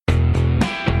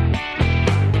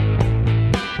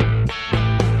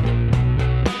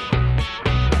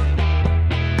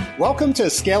Welcome to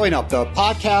Scaling Up, the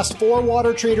podcast for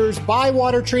water treaters by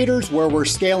water treaters, where we're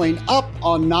scaling up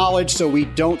on knowledge so we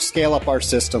don't scale up our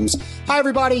systems. Hi,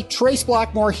 everybody. Trace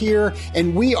Blackmore here,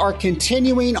 and we are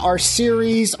continuing our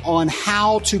series on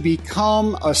how to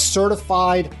become a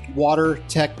certified water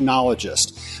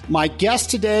technologist. My guest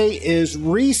today is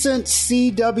recent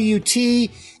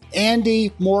CWT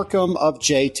Andy Morcom of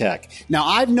JTech. Now,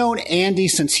 I've known Andy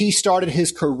since he started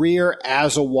his career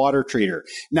as a water treater.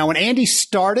 Now, when Andy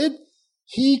started,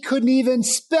 he couldn't even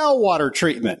spell water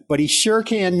treatment, but he sure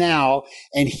can now,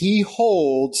 and he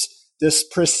holds this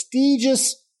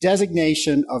prestigious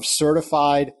designation of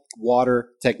certified water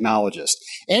technologist.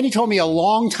 Andy told me a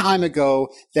long time ago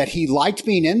that he liked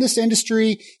being in this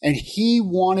industry, and he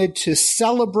wanted to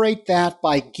celebrate that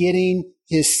by getting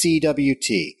his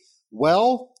CWT.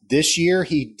 Well, this year,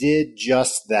 he did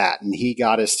just that, and he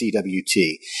got his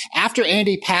CWT. After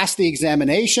Andy passed the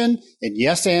examination, and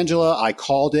yes, Angela, I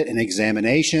called it an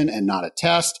examination and not a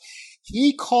test,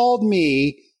 he called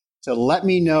me to let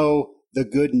me know the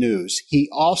good news. He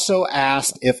also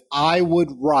asked if I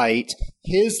would write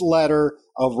his letter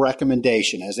of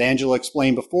recommendation. As Angela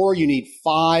explained before, you need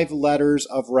 5 letters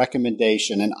of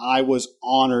recommendation, and I was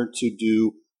honored to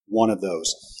do one of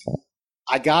those.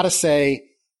 I gotta say,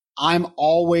 I'm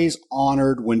always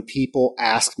honored when people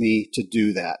ask me to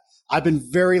do that. I've been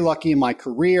very lucky in my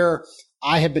career.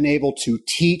 I have been able to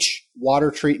teach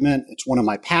water treatment. It's one of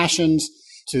my passions,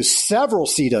 to several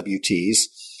CWTs,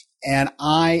 and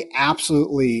I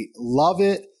absolutely love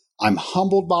it. I'm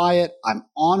humbled by it. I'm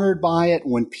honored by it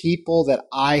when people that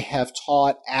I have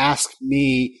taught ask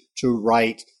me to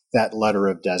write that letter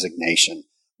of designation.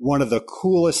 One of the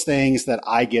coolest things that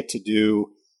I get to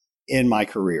do in my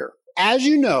career. As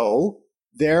you know,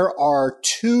 there are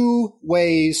 2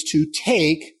 ways to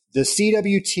take the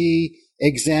CWT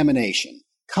examination,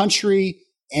 country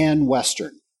and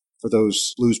Western, for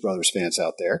those Blues Brothers fans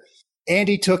out there.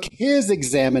 Andy took his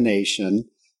examination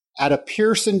at a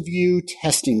Pearson View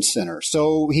testing center,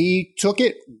 so he took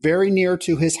it very near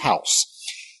to his house.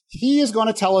 He is going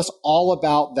to tell us all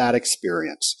about that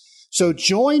experience. So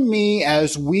join me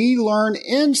as we learn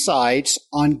insights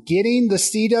on getting the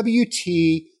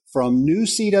CWT from new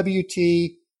CWT,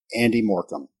 Andy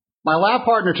Morcom. My lab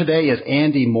partner today is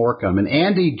Andy Morcom, and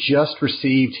Andy just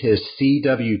received his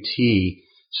CWT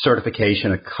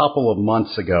certification a couple of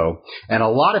months ago. And a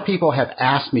lot of people have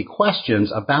asked me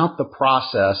questions about the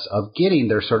process of getting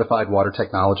their certified water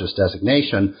technologist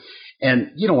designation.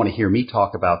 And you don't want to hear me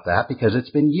talk about that because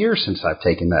it's been years since I've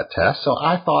taken that test. So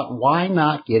I thought, why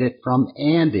not get it from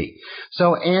Andy?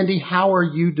 So Andy, how are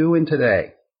you doing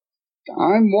today?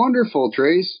 I'm wonderful,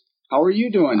 Trace. How are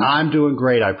you doing? I'm doing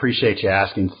great. I appreciate you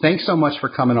asking. Thanks so much for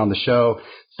coming on the show.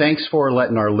 Thanks for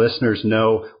letting our listeners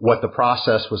know what the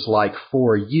process was like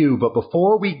for you. But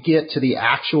before we get to the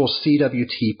actual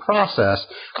CWT process,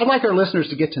 I'd like our listeners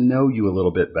to get to know you a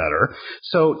little bit better.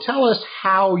 So tell us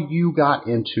how you got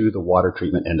into the water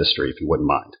treatment industry, if you wouldn't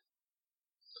mind.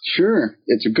 Sure.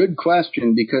 It's a good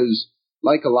question because,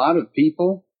 like a lot of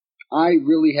people, I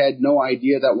really had no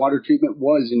idea that water treatment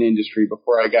was an industry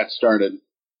before I got started.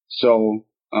 So,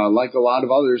 like a lot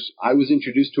of others, I was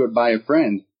introduced to it by a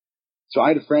friend. So I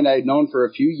had a friend I had known for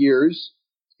a few years,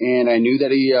 and I knew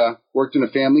that he worked in a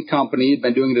family company, had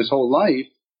been doing it his whole life,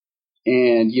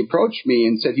 and he approached me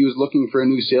and said he was looking for a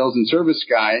new sales and service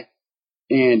guy,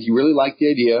 and he really liked the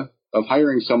idea of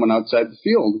hiring someone outside the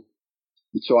field.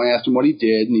 So I asked him what he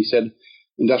did, and he said,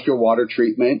 industrial water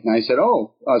treatment. And I said,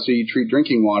 so you treat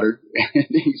drinking water? And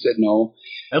he said, no.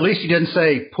 At least you didn't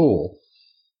say pool.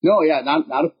 No, yeah,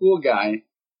 not a pool guy,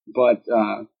 but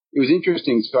it was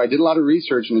interesting. So I did a lot of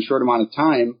research in a short amount of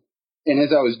time. And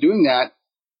as I was doing that,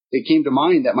 it came to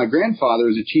mind that my grandfather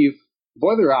was a chief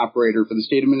boiler operator for the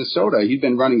state of Minnesota. He'd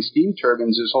been running steam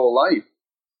turbines his whole life.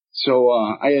 So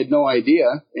I had no idea,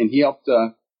 and he helped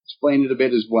explain it a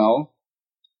bit as well.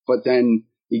 But then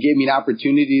he gave me an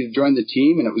opportunity to join the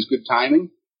team, and it was good timing.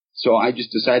 So I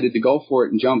just decided to go for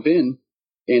it and jump in.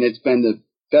 And it's been the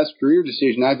best career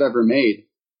decision I've ever made.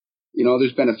 You know,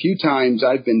 there's been a few times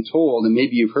I've been told, and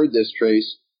maybe you've heard this,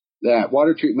 Trace, that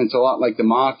water treatment's a lot like the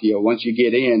mafia. Once you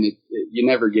get in, you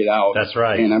never get out. That's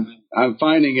right. And I'm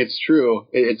finding it's true.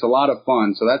 It's a lot of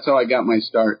fun. So that's how I got my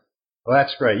start. Well,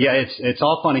 that's great. Yeah, it's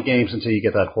all fun and games until you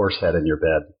get that horse head in your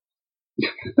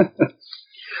bed.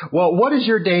 Well, what is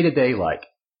your day-to-day like?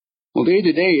 Well,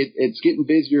 day-to-day, it's getting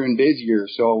busier and busier.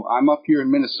 So I'm up here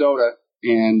in Minnesota,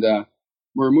 and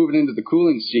we're moving into the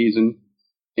cooling season.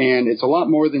 And it's a lot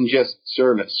more than just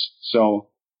service. So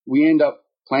we end up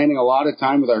planning a lot of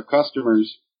time with our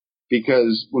customers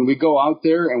because when we go out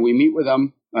there and we meet with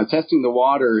them, testing the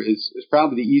water is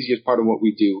probably the easiest part of what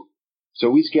we do. So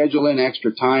we schedule in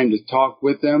extra time to talk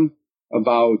with them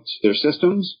about their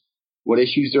systems, what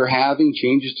issues they're having,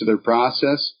 changes to their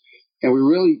process, and we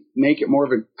really make it more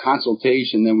of a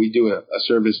consultation than we do a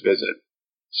service visit.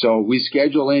 So we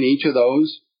schedule in each of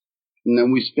those, and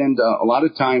then we spend a lot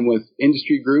of time with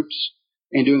industry groups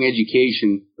and doing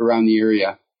education around the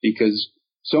area, because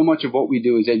so much of what we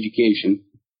do is education.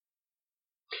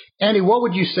 Andy, what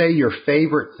would you say your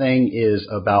favorite thing is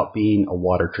about being a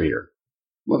water treater?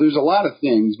 Well, there's a lot of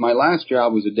things. My last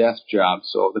job was a desk job,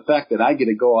 so the fact that I get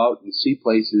to go out and see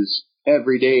places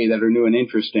every day that are new and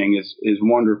interesting is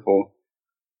wonderful.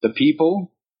 The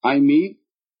people I meet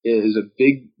is a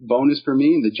big bonus for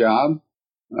me in the job.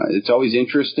 It's always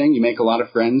interesting. You make a lot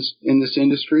of friends in this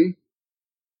industry.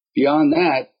 Beyond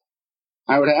that,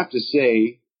 I would have to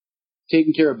say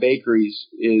taking care of bakeries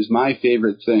is my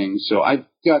favorite thing. So I've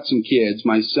got some kids.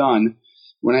 My son,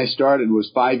 when I started,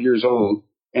 was 5 years old,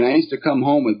 and I used to come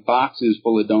home with boxes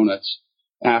full of donuts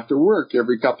after work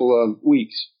every couple of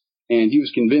weeks. And he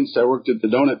was convinced I worked at the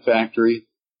donut factory.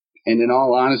 And in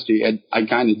all honesty, I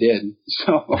kind of did.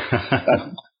 So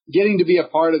getting to be a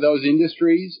part of those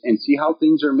industries and see how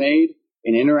things are made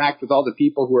and interact with all the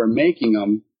people who are making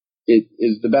them, it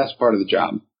is the best part of the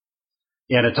job.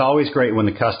 Yeah, and it's always great when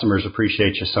the customers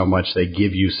appreciate you so much they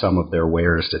give you some of their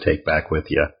wares to take back with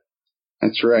you.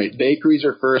 That's right. Bakeries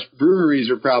are first. Breweries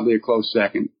are probably a close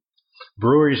second.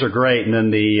 Breweries are great, and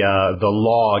then the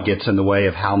law gets in the way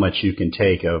of how much you can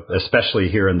take, especially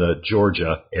here in the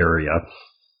Georgia area.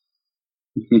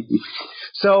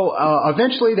 So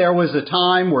eventually there was a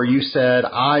time where you said,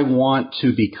 I want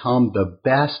to become the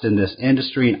best in this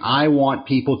industry, and I want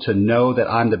people to know that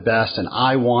I'm the best, and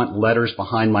I want letters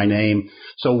behind my name.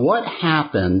 So what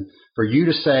happened for you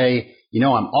to say,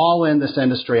 I'm all in this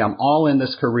industry, I'm all in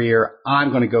this career,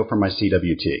 I'm going to go for my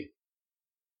CWT?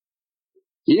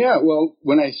 Yeah, well,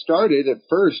 when I started, at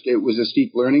first, it was a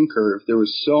steep learning curve. There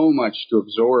was so much to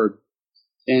absorb.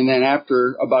 And then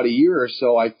after about a year or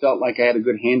so, I felt like I had a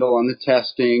good handle on the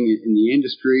testing in the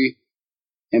industry.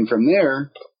 And from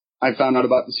there, I found out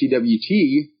about the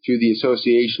CWT through the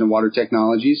Association of Water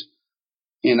Technologies.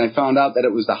 And I found out that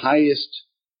it was the highest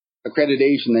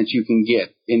accreditation that you can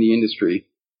get in the industry.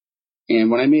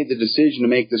 And when I made the decision to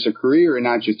make this a career and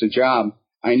not just a job,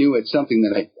 I knew it's something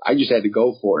that I just had to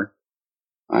go for.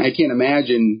 I can't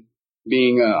imagine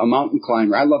being a mountain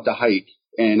climber. I love to hike,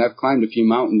 and I've climbed a few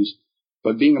mountains.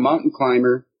 But being a mountain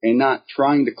climber and not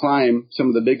trying to climb some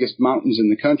of the biggest mountains in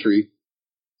the country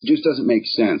just doesn't make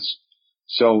sense.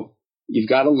 So you've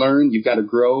got to learn, you've got to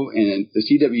grow, and the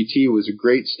CWT was a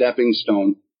great stepping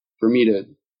stone for me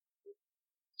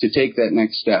to take that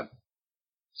next step.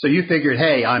 So you figured,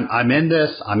 hey, I'm in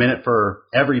this, I'm in it for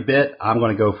every bit, I'm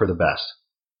going to go for the best.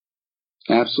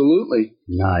 Absolutely.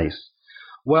 Nice.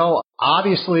 Well,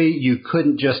 obviously, you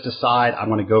couldn't just decide, I'm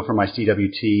going to go for my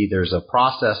CWT. There's a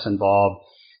process involved,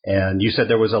 and you said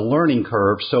there was a learning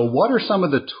curve. So what are some of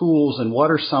the tools and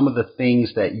what are some of the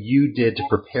things that you did to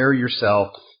prepare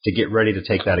yourself to get ready to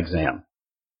take that exam?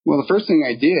 Well, the first thing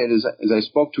I did is I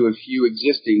spoke to a few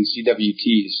existing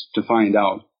CWTs to find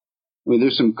out. I mean,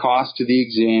 there's some cost to the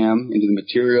exam and to the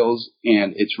materials,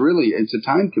 and it's a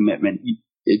time commitment.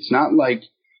 It's not like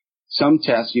some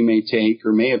tests you may take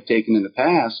or may have taken in the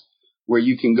past where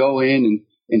you can go in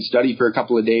and study for a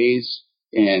couple of days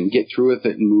and get through with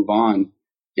it and move on.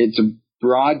 It's a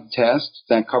broad test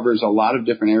that covers a lot of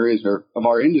different areas of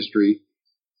our industry.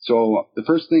 So the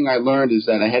first thing I learned is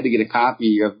that I had to get a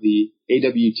copy of the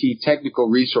AWT Technical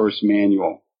Resource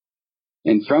Manual.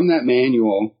 And from that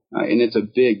manual, and it's a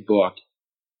big book,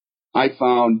 I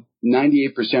found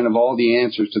 98% of all the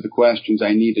answers to the questions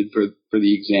I needed for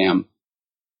the exam.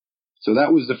 So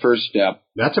that was the first step.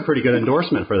 That's a pretty good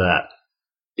endorsement for that.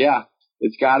 Yeah,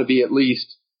 it's got to be at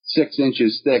least 6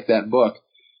 inches thick, that book.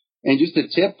 And just a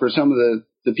tip for some of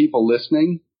the people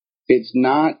listening, it's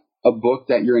not a book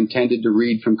that you're intended to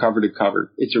read from cover to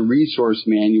cover. It's a resource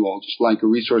manual, just like a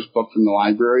resource book from the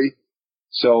library.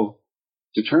 So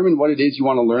determine what it is you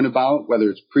want to learn about, whether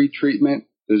it's pre-treatment.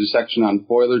 There's a section on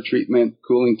boiler treatment,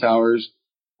 cooling towers,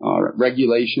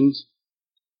 regulations.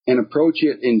 And approach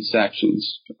it in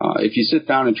sections. If you sit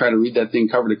down and try to read that thing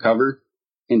cover to cover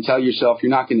and tell yourself you're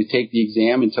not going to take the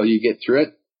exam until you get through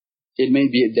it, it may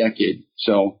be a decade.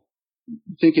 So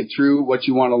think it through, what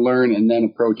you want to learn, and then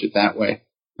approach it that way.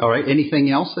 All right.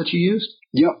 Anything else that you used?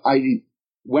 I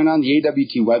went on the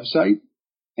AWT website,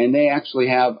 and they actually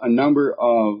have a number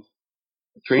of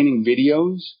training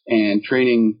videos and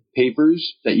training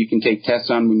papers that you can take tests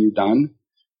on when you're done.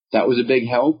 That was a big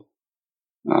help.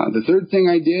 The third thing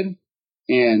I did,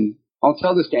 and I'll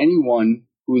tell this to anyone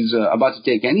who's about to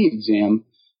take any exam,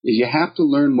 is you have to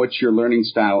learn what your learning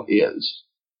style is.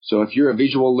 So if you're a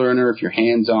visual learner, if you're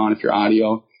hands-on, if you're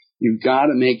audio, you've got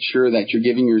to make sure that you're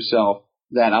giving yourself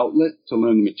that outlet to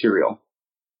learn the material.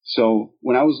 So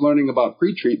when I was learning about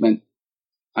pretreatment,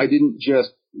 I didn't just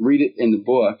read it in the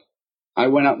book. I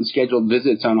went out and scheduled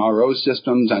visits on RO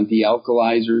systems, on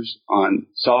dealkalizers, on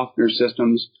softener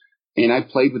systems, and I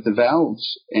played with the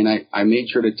valves, and I made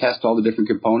sure to test all the different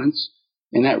components,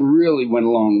 and that really went a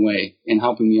long way in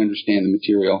helping me understand the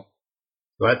material.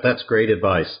 Well, that's great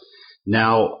advice.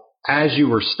 Now, as you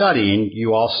were studying,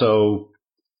 you also,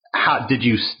 did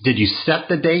you set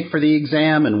the date for the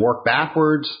exam and work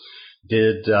backwards?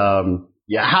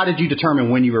 How did you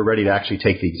determine when you were ready to actually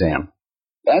take the exam?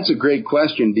 That's a great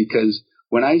question, because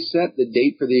when I set the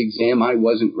date for the exam, I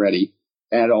wasn't ready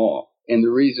at all. And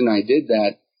the reason I did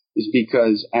that is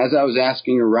because as I was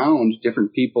asking around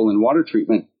different people in water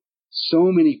treatment, so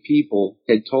many people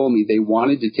had told me they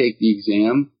wanted to take the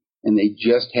exam and they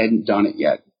just hadn't done it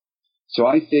yet. So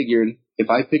I figured if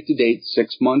I picked a date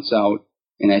 6 months out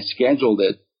and I scheduled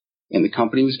it and the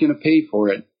company was going to pay for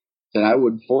it, that I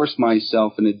would force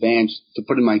myself in advance to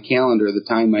put in my calendar the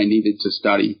time I needed to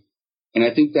study. And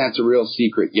I think that's a real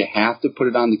secret. You have to put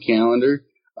it on the calendar.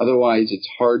 Otherwise, it's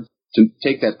hard to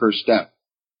take that first step.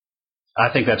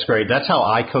 I think that's great. That's how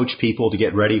I coach people to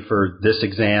get ready for this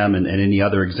exam and any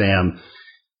other exam.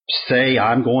 Say,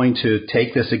 I'm going to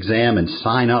take this exam and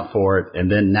sign up for it,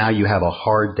 and then now you have a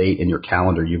hard date in your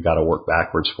calendar you've got to work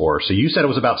backwards for. So you said it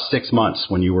was about 6 months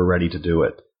when you were ready to do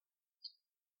it.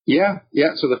 Yeah.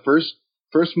 So the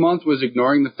first month was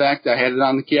ignoring the fact I had it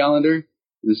on the calendar.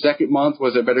 The second month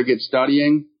was I better get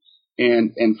studying.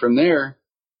 And from there,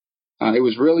 it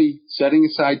was really setting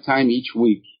aside time each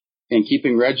week and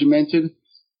keeping regimented.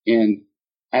 And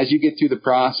as you get through the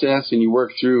process and you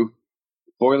work through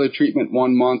boiler treatment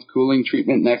 1 month, cooling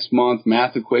treatment next month,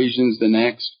 math equations the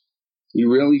next,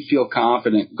 you really feel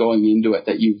confident going into it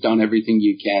that you've done everything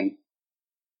you can.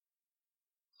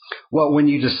 Well, when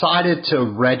you decided to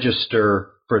register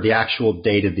for the actual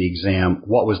date of the exam,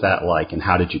 what was that like and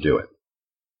how did you do it?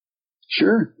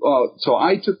 Sure. Well, so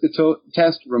I took the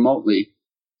test remotely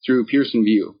through Pearson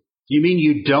VUE. You mean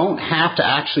you don't have to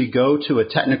actually go to a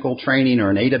technical training or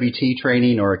an AWT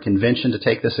training or a convention to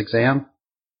take this exam?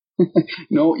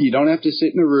 No, you don't have to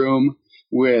sit in a room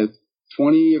with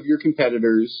 20 of your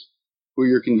competitors who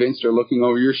you're convinced are looking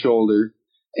over your shoulder.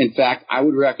 In fact, I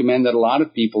would recommend that a lot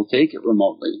of people take it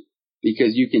remotely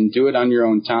because you can do it on your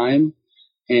own time,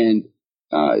 and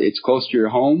it's close to your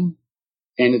home,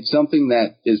 and it's something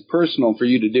that is personal for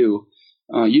you to do.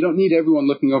 You don't need everyone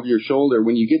looking over your shoulder.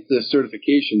 When you get the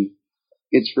certification,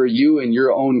 it's for you and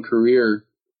your own career.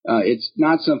 It's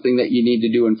not something that you need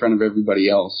to do in front of everybody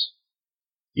else.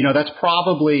 You know, that's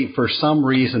probably, for some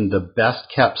reason, the best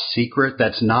kept secret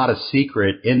that's not a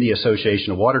secret in the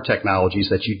Association of Water Technologies,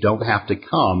 that you don't have to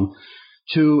come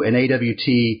to an AWT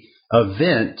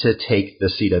event to take the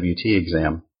CWT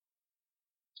exam.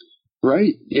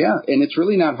 Right, yeah, and it's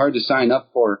really not hard to sign up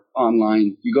for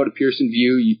online. You go to Pearson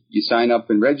VUE, you sign up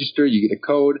and register, you get a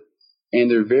code, and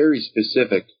they're very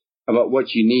specific about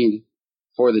what you need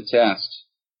for the test.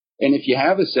 And if you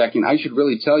have a second, I should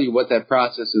really tell you what that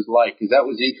process is like, because that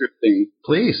was interesting.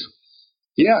 Please.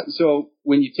 Yeah, so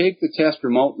when you take the test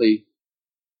remotely,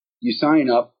 you sign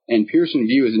up, and Pearson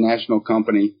VUE is a national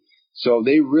company, so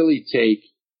they really take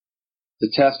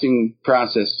the testing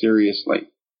process seriously.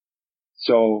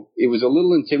 So it was a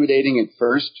little intimidating at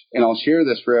first, and I'll share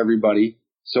this for everybody.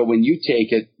 So when you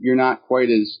take it, you're not quite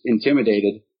as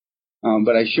intimidated.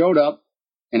 But I showed up,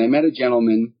 and I met a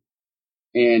gentleman,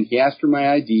 and he asked for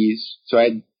my IDs. So I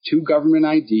had 2 government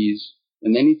IDs,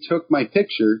 and then he took my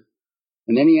picture,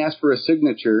 and then he asked for a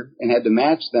signature and had to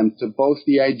match them to both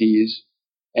the IDs.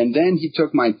 And then he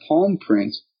took my palm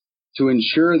print to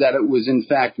ensure that it was in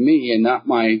fact me and not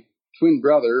my twin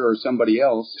brother or somebody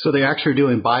else. So they're actually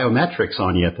doing biometrics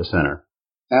on you at the center.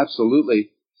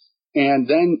 Absolutely. And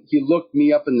then he looked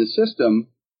me up in the system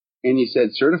and he said,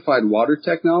 certified water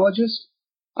technologist?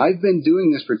 I've been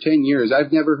doing this for 10 years.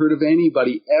 I've never heard of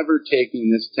anybody ever taking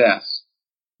this test.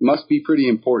 Must be pretty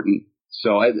important.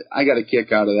 So I got a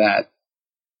kick out of that.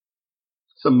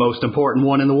 It's the most important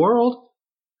one in the world.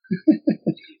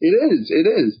 It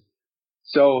is.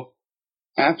 So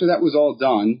after that was all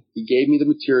done, he gave me the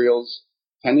materials,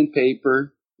 pen and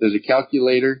paper, there's a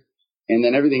calculator, and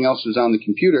then everything else was on the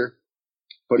computer.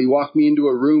 But he walked me into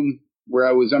a room where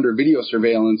I was under video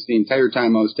surveillance the entire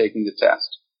time I was taking the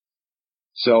test.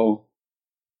 So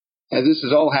as this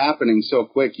is all happening so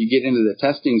quick, you get into the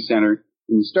testing center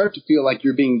and you start to feel like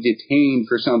you're being detained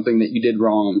for something that you did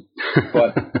wrong.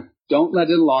 But don't let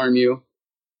it alarm you.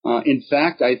 In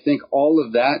fact, I think all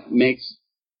of that makes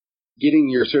getting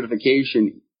your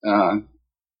certification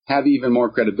have even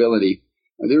more credibility.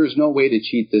 There is no way to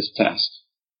cheat this test.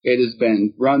 It has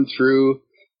been run through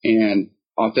and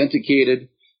authenticated.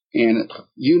 And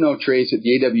you know, Trace, at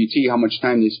the AWT, how much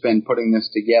time they spend putting this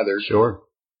together. Sure.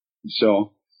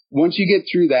 So once you get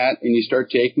through that and you start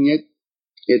taking it,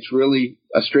 it's really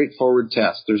a straightforward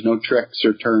test. There's no tricks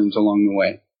or turns along the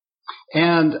way.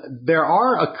 And there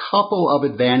are a couple of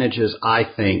advantages, I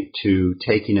think, to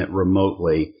taking it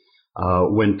remotely.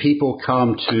 When people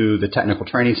come to the technical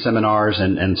training seminars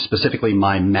and specifically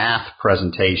my math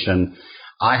presentation,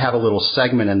 I have a little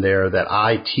segment in there that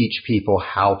I teach people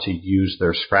how to use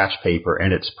their scratch paper.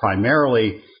 And it's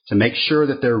primarily to make sure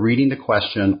that they're reading the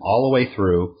question all the way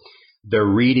through. They're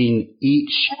reading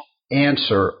each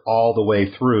answer all the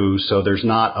way through, so there's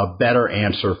not a better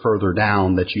answer further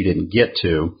down that you didn't get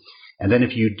to. And then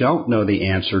if you don't know the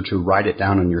answer, to write it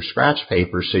down on your scratch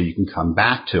paper so you can come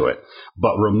back to it.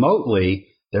 But remotely,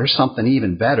 there's something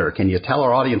even better. Can you tell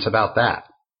our audience about that?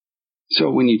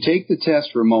 So when you take the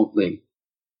test remotely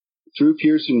through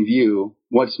Pearson VUE,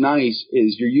 what's nice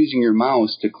is you're using your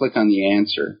mouse to click on the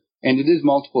answer. And it is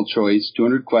multiple choice,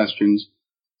 200 questions.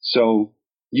 So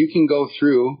you can go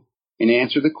through and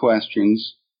answer the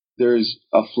questions. There's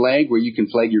a flag where you can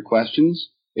flag your questions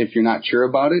if you're not sure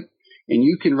about it. And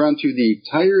you can run through the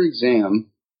entire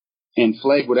exam and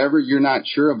flag whatever you're not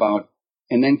sure about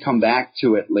and then come back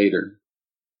to it later.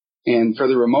 And for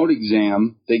the remote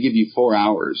exam, they give you 4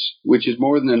 hours, which is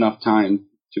more than enough time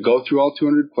to go through all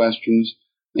 200 questions,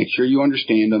 make sure you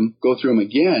understand them, go through them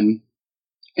again,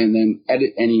 and then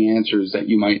edit any answers that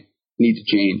you might need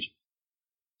to change.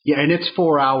 Yeah, and it's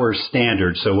 4 hours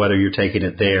standard, so whether you're taking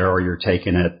it there or you're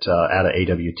taking it at an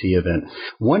AWT event.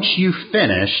 Once you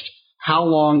finished, how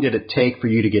long did it take for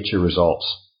you to get your results?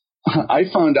 I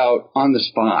found out on the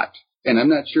spot, and I'm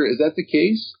not sure, is that the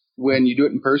case when you do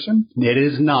it in person? It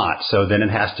is not, so then it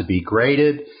has to be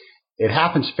graded. It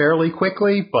happens fairly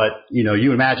quickly, but,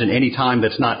 you imagine any time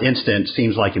that's not instant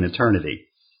seems like an eternity.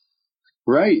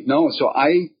 Right, no, so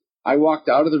I walked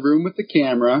out of the room with the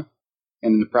camera,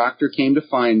 and the proctor came to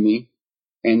find me,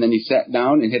 and then he sat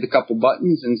down and hit a couple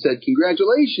buttons and said,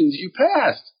 "Congratulations, you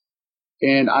passed."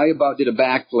 And I about did a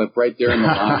backflip right there in the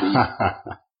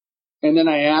lobby. And then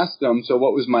I asked him, so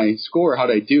what was my score?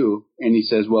 How'd I do? And he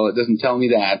says, well, it doesn't tell me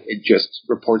that. It just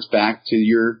reports back to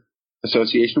your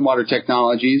Association of Water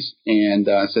Technologies and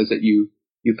says that you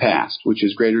passed, which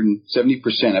is greater than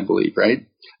 70%, I believe, right?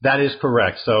 That is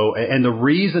correct. So, and the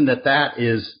reason that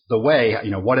is the way,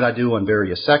 what did I do on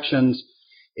various sections,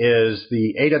 is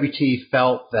the AWT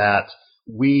felt that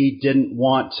we didn't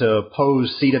want to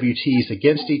pose CWTs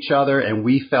against each other, and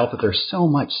we felt that there's so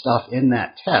much stuff in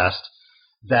that test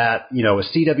that, a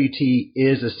CWT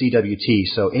is a CWT.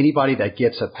 So anybody that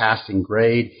gets a passing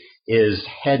grade is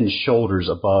head and shoulders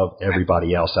above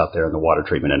everybody else out there in the water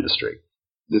treatment industry.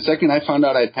 The second I found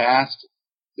out I passed,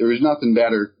 there was nothing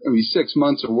better. It was 6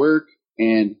 months of work,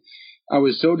 and I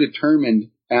was so determined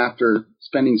after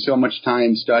spending so much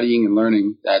time studying and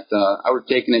learning that I would have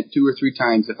taken it 2 or 3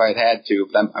 times if I had to.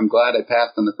 But I'm glad I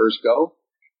passed on the first go,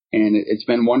 and it's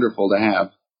been wonderful to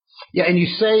have. Yeah, and you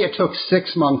say it took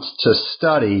 6 months to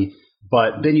study,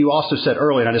 but then you also said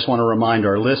earlier, and I just want to remind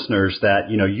our listeners that,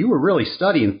 you were really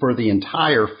studying for the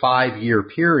entire 5-year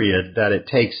period that it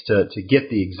takes to get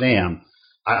the exam.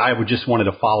 I would just wanted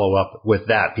to follow up with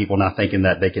that, people not thinking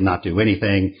that they can not do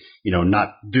anything,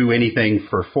 not do anything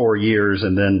for 4 years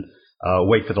and then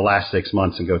wait for the last 6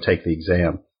 months and go take the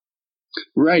exam.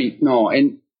 Right. No,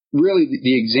 and really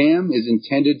the exam is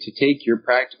intended to take your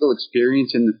practical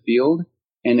experience in the field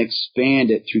and expand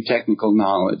it through technical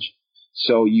knowledge.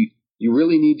 So you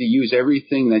really need to use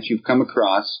everything that you've come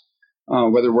across,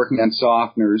 whether working on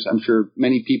softeners. I'm sure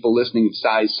many people listening have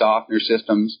sized softener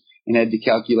systems and had to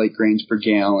calculate grains per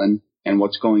gallon and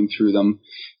what's going through them.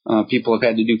 People have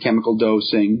had to do chemical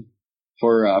dosing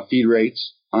for feed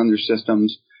rates on their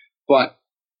systems. But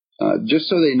just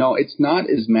so they know, it's not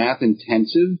as math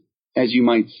intensive as you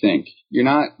might think. You're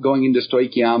not going into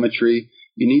stoichiometry.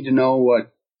 You need to know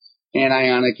what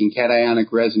anionic and cationic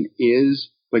resin is,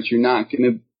 but you're not going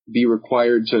to be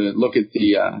required to look at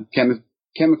the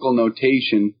chemical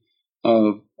notation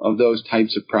of those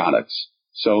types of products.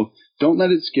 So don't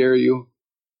let it scare you.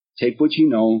 Take what you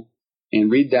know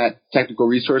and read that technical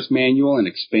resource manual and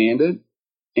expand it.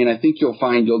 And I think you'll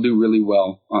find you'll do really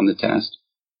well on the test.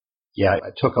 Yeah,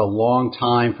 it took a long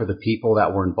time for the people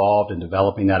that were involved in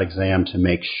developing that exam to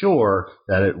make sure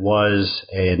that it was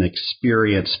an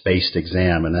experience-based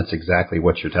exam. And that's exactly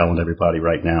what you're telling everybody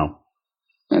right now.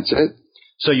 That's it.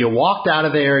 So you walked out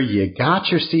of there, you got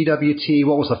your CWT.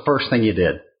 What was the first thing you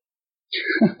did?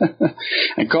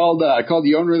 I called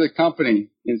the owner of the company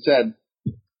and said,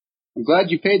 I'm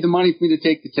glad you paid the money for me to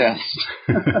take the test.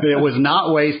 It was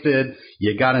not wasted.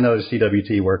 You got another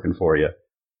CWT working for you.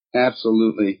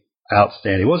 Absolutely.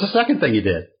 Outstanding. What was the second thing you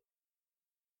did?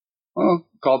 Well,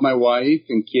 called my wife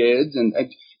and kids. And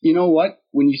you know what?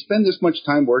 When you spend this much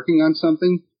time working on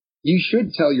something, you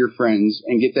should tell your friends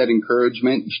and get that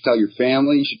encouragement. You should tell your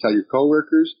family. You should tell your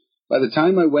coworkers. By the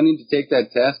time I went in to take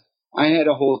that test, I had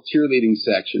a whole cheerleading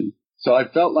section. So I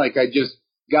felt like I just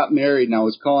got married and I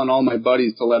was calling all my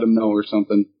buddies to let them know or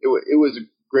something. It was a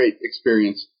great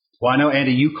experience. Well, I know,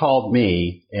 Andy, you called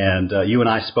me and you and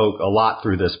I spoke a lot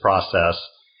through this process,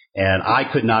 and I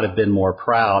could not have been more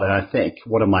proud. And I think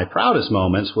one of my proudest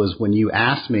moments was when you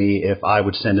asked me if I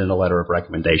would send in a letter of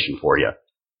recommendation for you.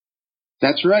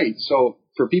 That's right. So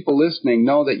for people listening,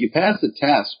 know that you passed the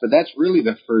test, but that's really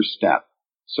the first step.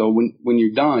 So when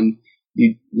you're done,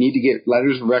 you need to get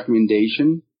letters of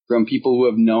recommendation from people who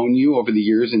have known you over the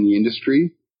years in the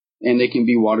industry, and they can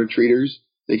be water treaters,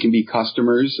 they can be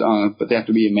customers, but they have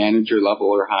to be a manager level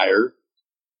or higher.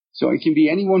 So it can be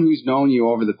anyone who's known you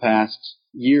over the past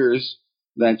years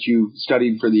that you've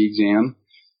studied for the exam,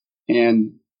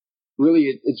 and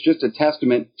really it's just a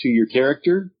testament to your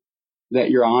character that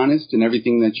you're honest in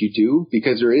everything that you do,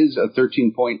 because there is a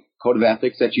 13-point code of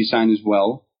ethics that you sign as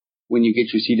well when you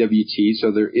get your CWT,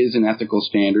 so there is an ethical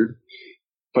standard.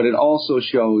 But it also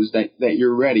shows that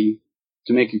you're ready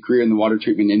to make a career in the water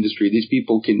treatment industry. These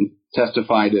people can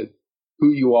testify to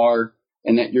who you are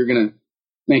and that you're going to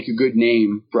make a good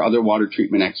name for other water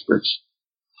treatment experts.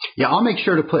 Yeah, I'll make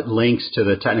sure to put links to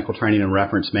the technical training and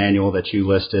reference manual that you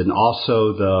listed, and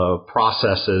also the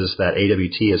processes that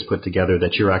AWT has put together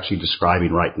that you're actually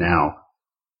describing right now.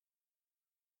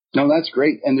 No, that's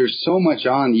great. And there's so much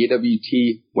on the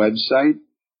AWT website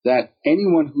that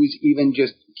anyone who's even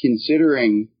just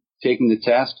considering taking the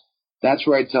test, that's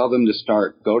where I tell them to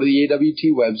start. Go to the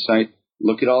AWT website,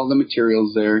 look at all the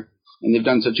materials there, and they've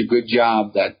done such a good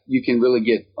job that you can really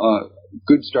get a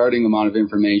good starting amount of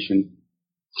information.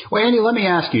 Well, Andy, let me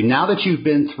ask you, now that you've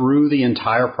been through the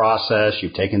entire process,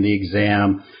 you've taken the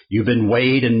exam, you've been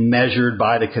weighed and measured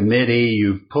by the committee,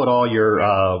 you've put all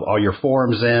your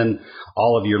forms in,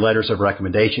 all of your letters of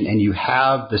recommendation, and you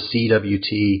have the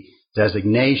CWT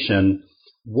designation,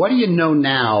 what do you know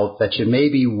now that you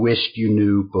maybe wished you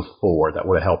knew before that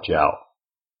would have helped you out?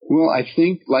 Well, I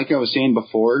think, like I was saying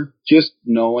before, just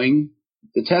knowing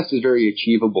the test is very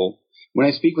achievable. When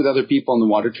I speak with other people in the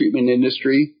water treatment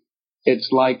industry, it's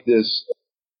like this,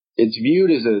 it's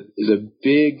viewed as a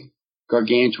big,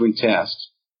 gargantuan test.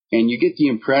 And you get the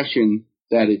impression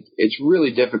that it's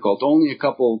really difficult. Only a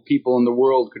couple people in the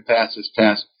world could pass this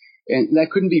test. And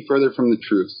that couldn't be further from the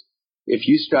truth. If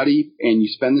you study and you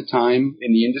spend the time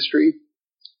in the industry,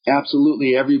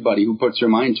 absolutely everybody who puts their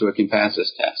mind to it can pass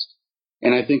this test.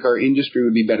 And I think our industry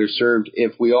would be better served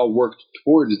if we all worked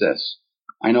towards this.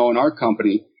 I know in our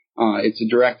company, it's a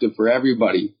directive for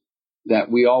everybody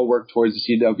that we all work towards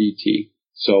the CWT.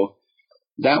 So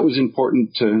that was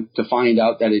important to find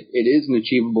out that it is an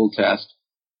achievable test.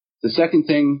 The second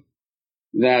thing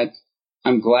that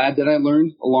I'm glad that I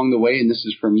learned along the way, and this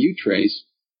is from you, Trace,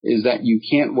 is that you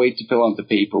can't wait to fill out the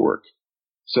paperwork.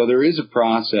 So there is a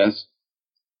process,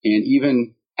 and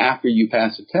even after you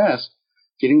pass the test,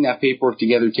 getting that paperwork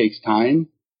together takes time.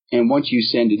 And once you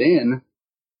send it in,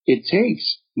 it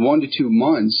takes 1 to 2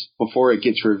 months before it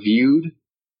gets reviewed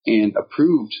and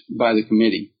approved by the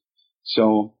committee.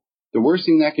 So the worst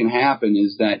thing that can happen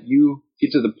is that you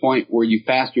get to the point where you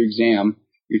passed your exam,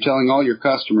 you're telling all your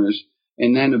customers,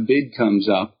 and then a bid comes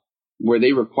up where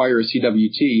they require a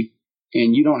CWT,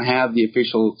 and you don't have the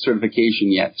official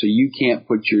certification yet, so you can't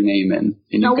put your name in.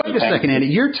 Now, wait a second, Andy.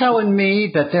 You're telling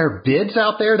me that there are bids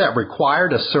out there that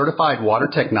required a certified water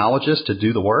technologist to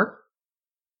do the work?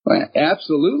 Well,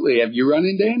 absolutely. Have you run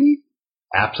into any?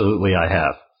 Absolutely, I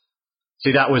have.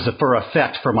 See, that was for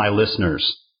effect for my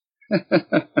listeners.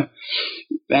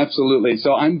 Absolutely.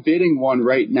 So I'm bidding one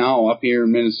right now up here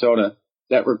in Minnesota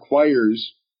that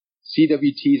requires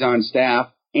CWTs on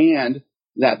staff and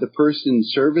that the person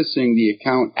servicing the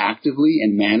account actively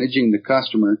and managing the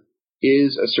customer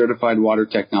is a certified water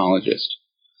technologist.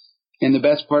 And the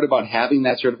best part about having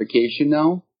that certification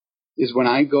now is when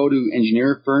I go to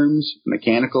engineer firms,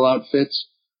 mechanical outfits,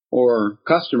 or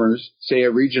customers, say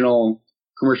a regional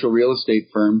commercial real estate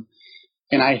firm,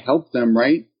 and I help them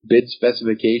write bid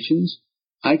specifications,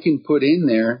 I can put in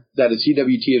there that a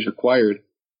CWT is required.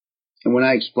 And when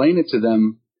I explain it to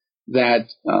them that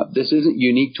this isn't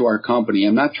unique to our company,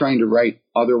 I'm not trying to write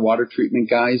other water treatment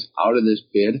guys out of this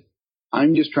bid.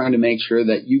 I'm just trying to make sure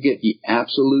that you get the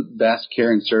absolute best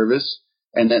care and service,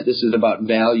 and that this is about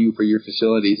value for your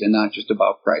facilities and not just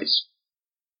about price.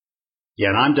 Yeah,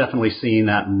 and I'm definitely seeing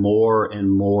that more and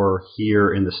more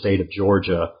here in the state of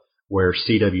Georgia, where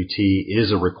CWT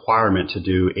is a requirement to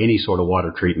do any sort of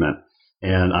water treatment.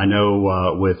 And I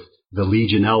know with the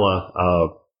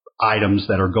Legionella items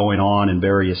that are going on in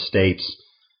various states,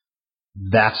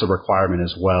 that's a requirement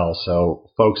as well.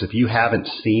 So, folks, if you haven't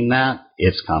seen that,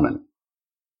 it's coming.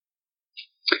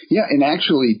 Yeah, and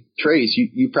actually, Trace,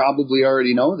 you probably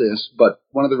already know this, but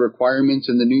one of the requirements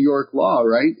in the New York law,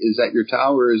 right, is that your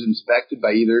tower is inspected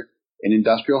by either an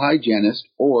industrial hygienist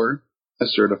or a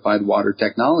certified water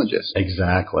technologist.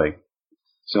 Exactly.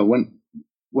 So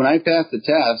when I passed the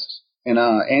test and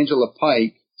Angela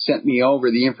Pike sent me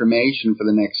over the information for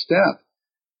the next step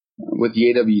with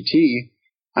the AWT,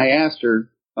 I asked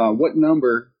her, what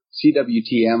number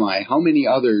CWT am I? How many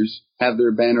others have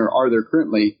there been or are there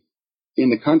currently in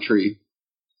the country?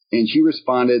 And she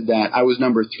responded that I was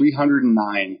number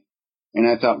 309. And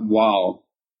I thought, wow,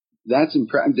 that's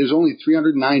impressive. There's only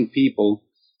 309 people,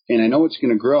 and I know it's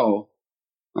going to grow.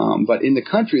 But in the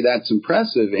country, that's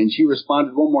impressive. And she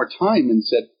responded one more time and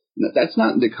said, that's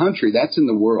not in the country, that's in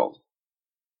the world.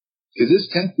 Because this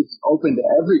test is open to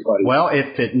everybody. Well,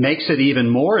 if it makes it even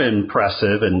more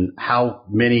impressive and how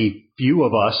few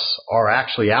of us are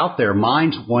actually out there,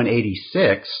 mine's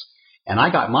 186, and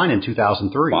I got mine in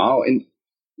 2003. Wow. And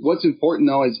what's important,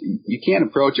 though, is you can't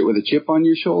approach it with a chip on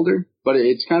your shoulder, but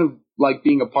it's kind of like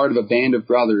being a part of a band of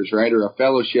brothers, right, or a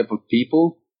fellowship of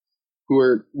people who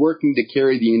are working to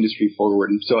carry the industry forward.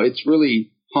 And so it's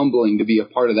really humbling to be a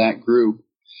part of that group.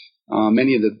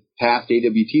 Many of the past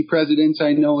AWT presidents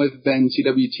I know have been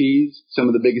CWTs. Some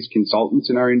of the biggest consultants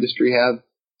in our industry have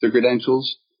their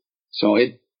credentials. So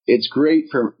it's great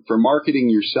for marketing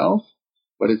yourself,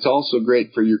 but it's also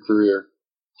great for your career.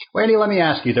 Randy, let me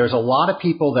ask you, there's a lot of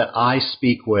people that I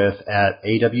speak with at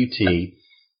AWT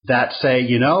that say,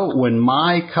 when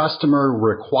my customer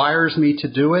requires me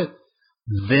to do it,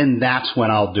 then that's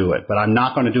when I'll do it. But I'm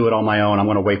not going to do it on my own. I'm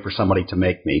going to wait for somebody to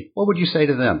make me. What would you say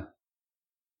to them?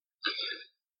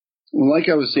 Well, like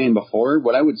I was saying before,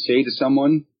 what I would say to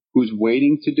someone who's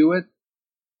waiting to do it,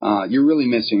 you're really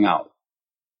missing out.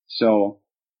 So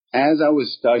as I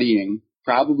was studying,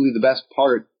 probably the best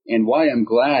part and why I'm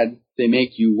glad they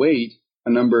make you wait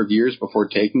a number of years before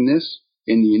taking this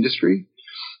in the industry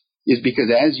is because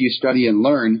as you study and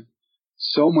learn,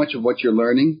 so much of what you're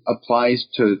learning applies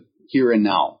to here and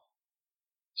now.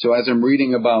 So as I'm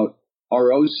reading about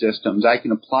RO systems, I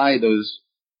can apply those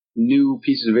new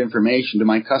pieces of information to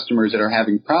my customers that are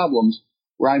having problems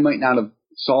where I might not have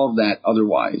solved that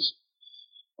otherwise.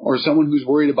 Or someone who's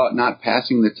worried about not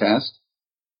passing the test.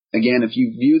 Again, if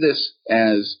you view this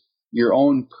as your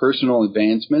own personal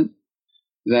advancement,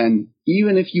 then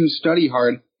even if you study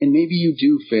hard and maybe you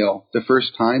do fail the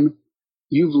first time,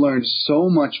 you've learned so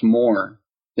much more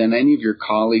than any of your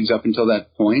colleagues up until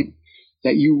that point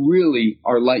that you really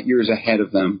are light years ahead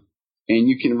of them. And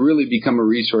you can really become a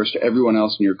resource to everyone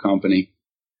else in your company.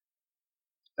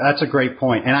 That's a great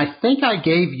point. And I think I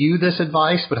gave you this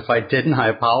advice, but if I didn't, I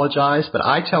apologize. But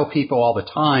I tell people all the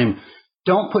time,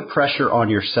 don't put pressure on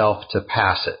yourself to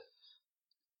pass it.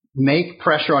 Make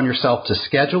pressure on yourself to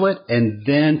schedule it and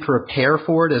then prepare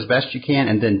for it as best you can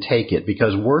and then take it.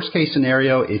 Because worst case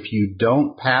scenario, if you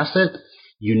don't pass it,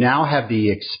 you now have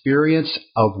the experience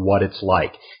of what it's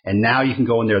like. And now you can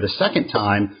go in there the second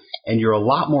time and you're a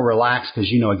lot more relaxed because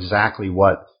you know exactly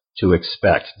what to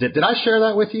expect. Did I share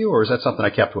that with you, or is that something I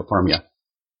kept from you?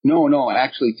 No.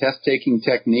 Actually, test-taking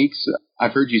techniques,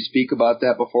 I've heard you speak about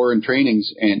that before in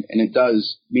trainings, and it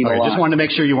does mean a lot. I just wanted to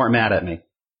make sure you weren't mad at me.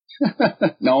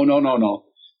 No.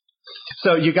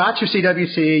 So you got your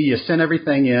CWT, you sent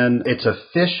everything in, it's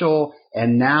official,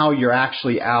 and now you're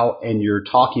actually out and you're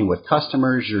talking with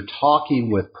customers, you're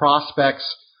talking with prospects.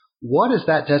 What does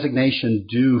that designation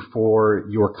do for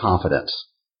your confidence?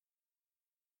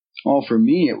 Well, for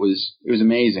me, it was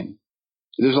amazing.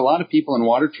 There's a lot of people in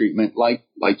water treatment, like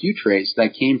you, Trace,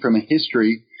 that came from a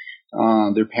history.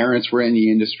 Their parents were in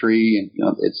the industry,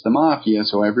 and it's the mafia,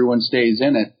 so everyone stays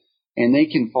in it, and they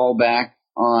can fall back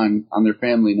on their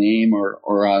family name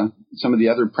or some of the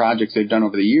other projects they've done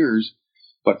over the years.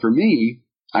 But for me,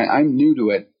 I'm new to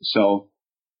it, so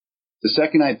the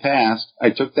second I passed, I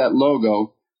took that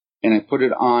logo and I put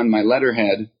it on my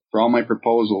letterhead for all my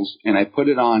proposals, and I put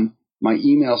it on my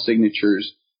email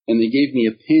signatures, and they gave me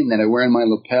a pin that I wear in my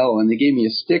lapel, and they gave me a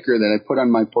sticker that I put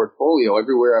on my portfolio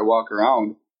everywhere I walk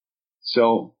around.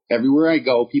 So everywhere I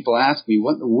go, people ask me,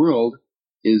 what in the world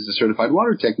is a certified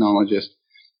water technologist?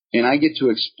 And I get to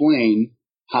explain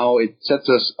how it sets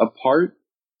us apart,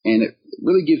 and it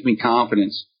really gives me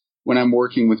confidence when I'm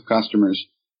working with customers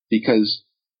because,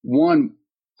 one,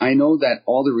 I know that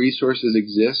all the resources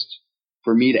exist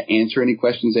for me to answer any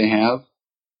questions they have.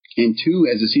 And two,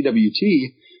 as a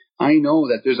CWT, I know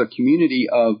that there's a community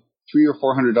of 300 or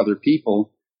 400 other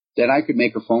people that I could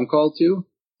make a phone call to,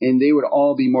 and they would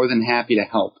all be more than happy to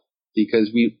help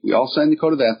because we all signed the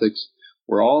code of ethics.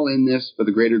 We're all in this for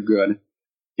the greater good,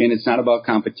 and it's not about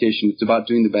competition. It's about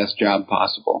doing the best job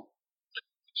possible.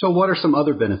 So what are some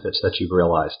other benefits that you've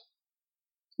realized?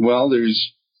 Well,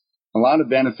 there's a lot of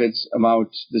benefits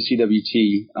about the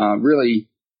CWT. Really,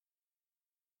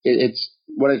 it's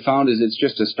what I found is it's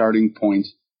just a starting point.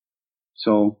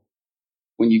 So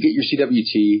when you get your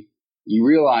CWT, you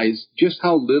realize just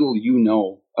how little you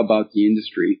know about the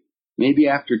industry. Maybe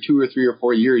after 2 or 3 or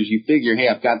 4 years, you figure, hey,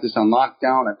 I've got this on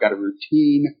lockdown. I've got a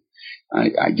routine.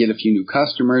 I get a few new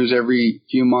customers every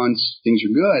few months. Things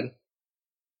are good.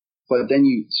 But then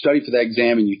you study for that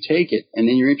exam and you take it, and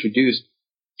then you're introduced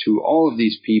to all of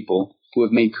these people who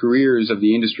have made careers of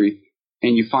the industry,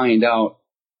 and you find out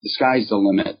the sky's the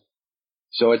limit.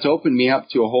 So it's opened me up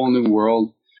to a whole new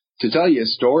world. To tell you a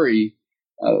story,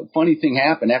 a funny thing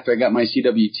happened after I got my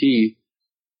CWT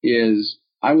is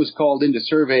I was called in to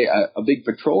survey a big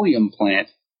petroleum plant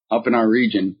up in our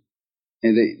region.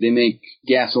 And they make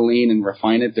gasoline and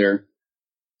refine it there.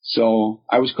 So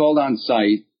I was called on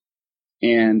site,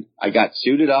 and I got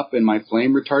suited up in my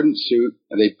flame retardant suit.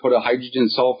 They put a hydrogen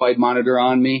sulfide monitor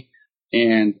on me,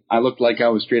 and I looked like I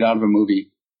was straight out of a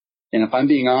movie. And if I'm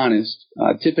being honest,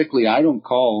 typically I don't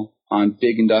call on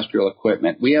big industrial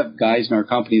equipment. We have guys in our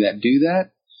company that do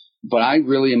that, but I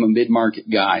really am a mid-market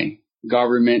guy,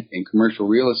 government and commercial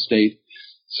real estate.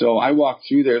 So I walked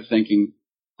through there thinking,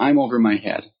 I'm over my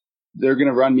head. They're going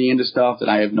to run me into stuff that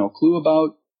I have no clue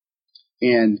about.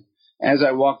 And as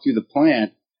I walked through the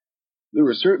plant, there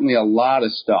was certainly a lot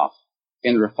of stuff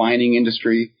in the refining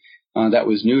industry that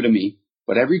was new to me.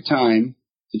 But every time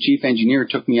the chief engineer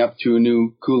took me up to a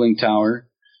new cooling tower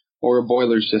or a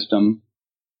boiler system,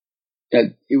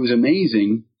 that it was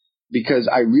amazing because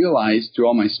I realized through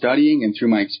all my studying and through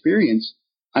my experience,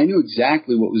 I knew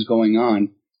exactly what was going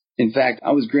on. In fact,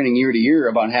 I was grinning ear to ear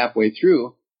about halfway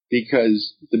through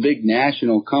because the big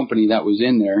national company that was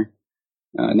in there,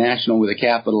 national with a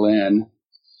capital N,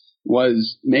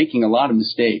 was making a lot of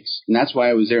mistakes. And that's why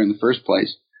I was there in the first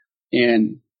place.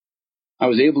 And I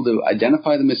was able to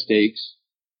identify the mistakes.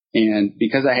 And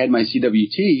because I had my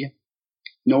CWT,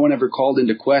 no one ever called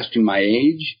into question my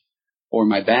age or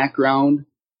my background.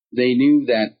 They knew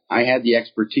that I had the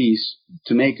expertise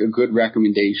to make a good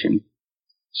recommendation.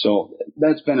 So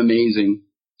that's been amazing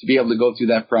to be able to go through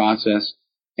that process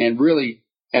and really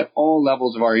at all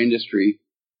levels of our industry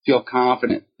feel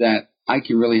confident that I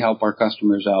can really help our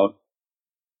customers out.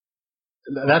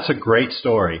 That's a great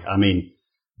story. I mean,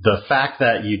 the fact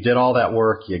that you did all that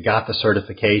work, you got the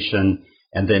certification,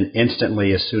 and then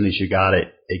instantly, as soon as you got it,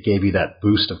 it gave you that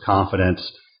boost of confidence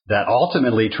that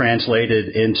ultimately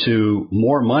translated into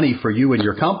more money for you and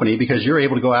your company because you're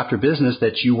able to go after business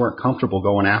that you weren't comfortable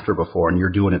going after before, and you're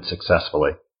doing it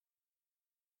successfully.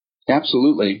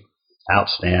 Absolutely.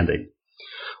 Outstanding.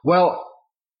 Well,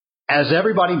 as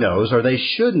everybody knows, or they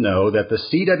should know, that the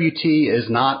CWT is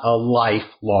not a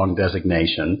lifelong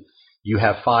designation. You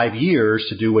have 5 years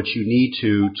to do what you need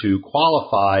to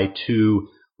qualify to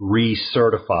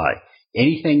recertify.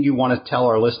 Anything you want to tell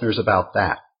our listeners about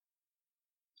that?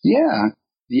 Yeah,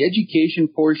 the education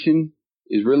portion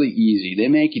is really easy. They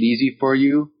make it easy for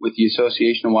you with the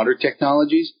Association of Water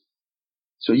Technologies.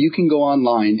 So you can go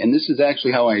online, and this is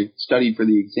actually how I studied for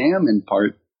the exam in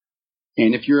part.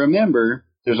 And if you're a member,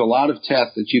 there's a lot of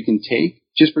tests that you can take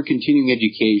just for continuing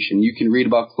education. You can read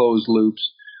about closed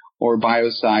loops or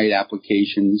biocide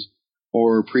applications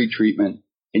or pretreatment,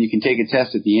 and you can take a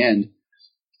test at the end.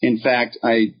 In fact,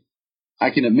 I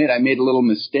can admit I made a little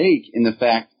mistake in the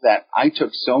fact that I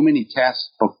took so many tests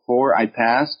before I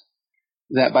passed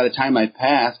that by the time I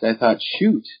passed, I thought,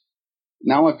 shoot,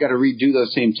 now I've got to redo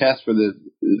those same tests for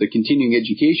the continuing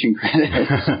education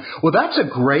credits. Well, that's a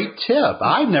great tip.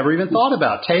 I've never even thought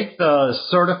about. Take the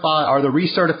certify or the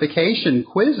recertification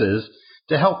quizzes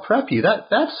to help prep you.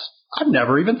 I've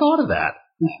never even thought of that.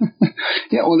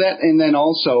 Yeah, well, and then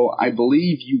also I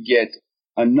believe you get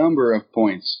a number of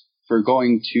points for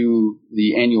going to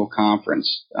the annual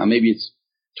conference. Maybe it's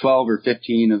 12 or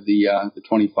 15 of the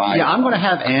 25. Yeah, I'm going to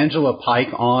have Angela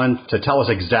Pike on to tell us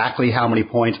exactly how many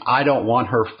points. I don't want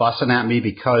her fussing at me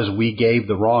because we gave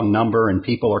the wrong number and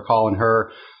people are calling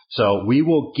her. So we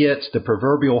will get the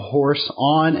proverbial horse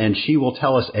on, and she will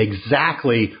tell us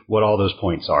exactly what all those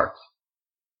points are.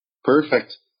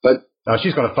 Perfect. But Oh,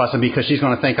 she's going to fuss at me because she's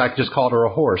going to think I just called her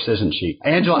a horse, isn't she?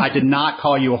 Angela, I did not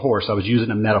call you a horse. I was using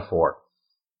a metaphor.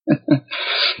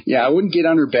 Yeah, I wouldn't get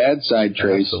on her bad side,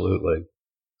 Trace. Absolutely.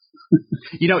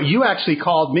 You actually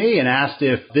called me and asked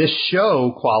if this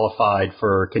show qualified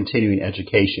for continuing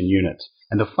education units.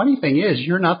 And the funny thing is,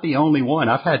 you're not the only one.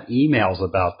 I've had emails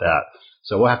about that.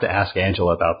 So we'll have to ask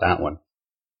Angela about that one.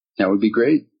 That would be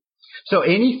great. So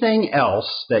anything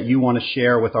else that you want to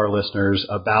share with our listeners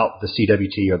about the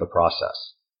CWT or the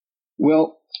process?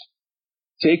 Well,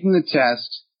 taking the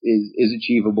test is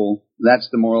achievable. That's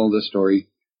the moral of the story.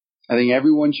 I think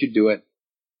everyone should do it.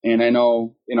 And I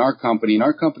know in our company, and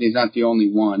our company is not the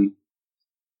only one,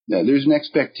 there's an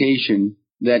expectation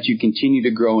that you continue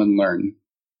to grow and learn.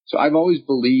 So I've always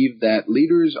believed that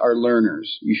leaders are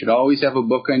learners. You should always have a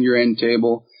book on your end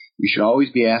table. You should always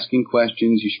be asking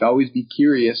questions. You should always be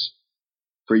curious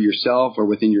for yourself or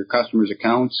within your customers'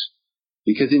 accounts.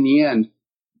 Because in the end,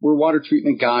 we're water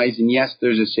treatment guys, and yes,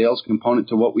 there's a sales component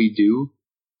to what we do,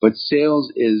 but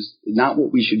sales is not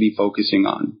what we should be focusing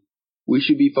on. We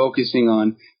should be focusing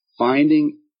on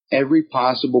finding every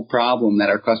possible problem that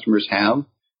our customers have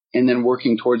and then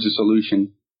working towards a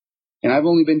solution. And I've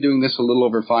only been doing this a little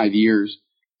over 5 years,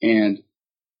 and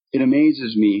it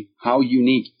amazes me how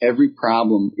unique every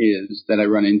problem is that I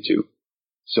run into.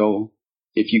 So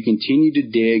if you continue to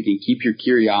dig and keep your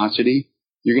curiosity,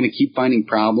 you're going to keep finding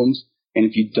problems. And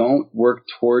if you don't work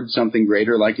towards something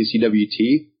greater like a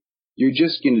CWT, you're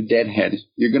just going to deadhead.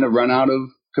 You're going to run out of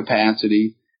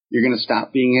capacity. You're going to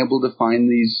stop being able to find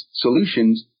these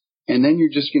solutions, and then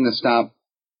you're just going to stop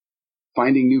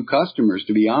finding new customers,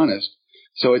 to be honest.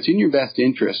 So it's in your best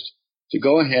interest to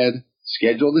go ahead,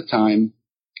 schedule the time,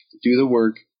 do the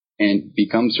work, and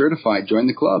become certified. Join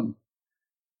the club.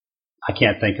 I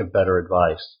can't think of better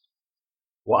advice.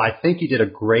 Well, I think you did a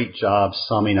great job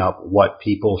summing up what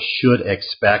people should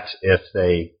expect if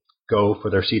they go for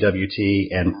their CWT,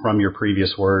 and from your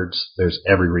previous words, there's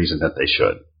every reason that they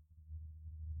should.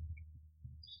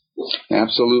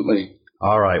 Absolutely.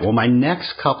 All right. Well, my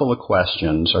next couple of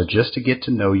questions are just to get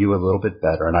to know you a little bit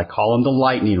better, and I call them the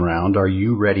lightning round. Are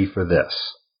you ready for this?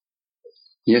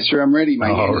 Yes, sir. I'm ready. My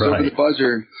hand is over the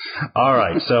buzzer. All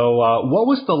right. So what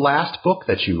was the last book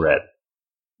that you read?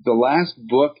 The last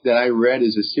book that I read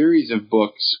is a series of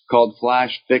books called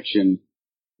Flash Fiction,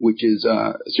 which is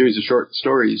a series of short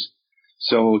stories.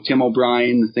 So Tim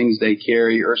O'Brien, The Things They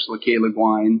Carry, Ursula K. Le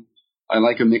Guin. I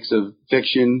like a mix of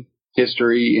fiction,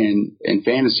 history, and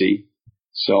fantasy.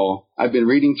 So I've been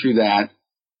reading through that.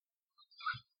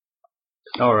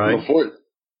 All right.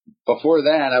 Before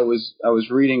that, I was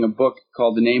reading a book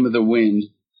called The Name of the Wind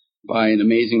by an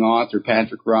amazing author,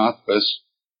 Patrick Rothfuss,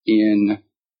 in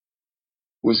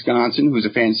Wisconsin, who's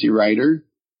a fantasy writer.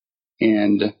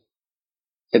 And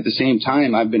at the same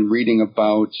time, I've been reading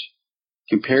about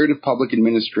comparative public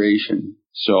administration.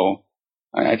 So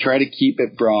I try to keep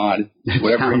it broad,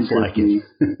 whatever interests me.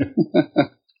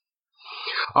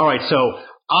 All right, so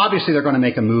obviously they're going to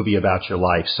make a movie about your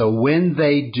life. So when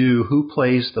they do, who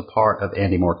plays the part of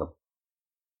Andy Morcom?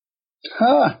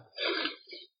 Well,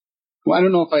 I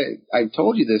don't know if I've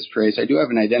told you this, Trace. I do have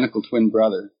an identical twin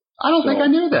brother. I don't think I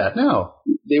knew that, no.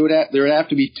 There would have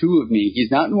to be two of me.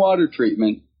 He's not in water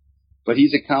treatment, but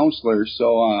he's a counselor,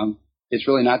 so it's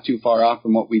really not too far off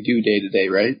from what we do day to day,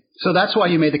 right? So that's why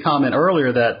you made the comment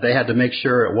earlier that they had to make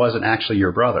sure it wasn't actually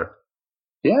your brother.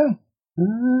 Yeah.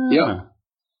 Yeah.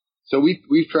 So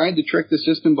we've tried to trick the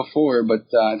system before, but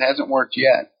it hasn't worked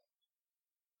yet.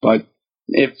 But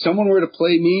if someone were to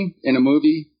play me in a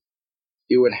movie,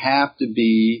 it would have to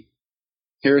be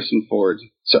Harrison Ford.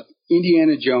 So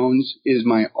Indiana Jones is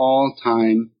my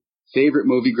all-time favorite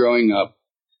movie growing up.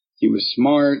 He was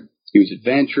smart, he was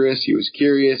adventurous, he was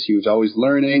curious, he was always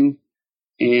learning,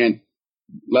 and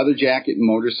leather jacket and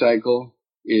motorcycle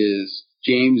is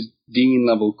James Dean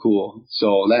level cool.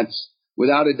 So that's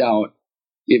without a doubt.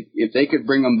 If they could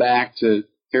bring him back to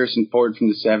Harrison Ford from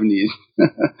the 70s,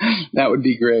 that would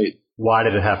be great. Why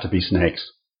did it have to be snakes?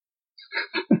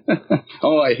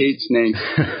 Oh, I hate snakes.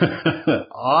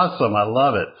 Awesome. I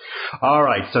love it. All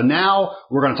right. So now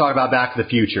we're going to talk about Back to the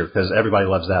Future because everybody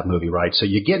loves that movie, right? So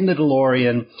you get in the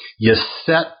DeLorean, you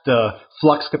set the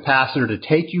flux capacitor to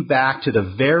take you back to the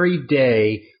very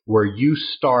day where you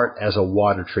start as a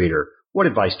water treater. What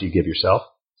advice do you give yourself?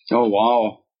 Oh,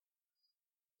 wow.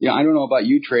 Yeah, I don't know about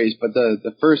you, Trace, but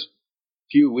the first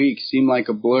few weeks seem like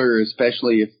a blur,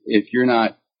 especially if you're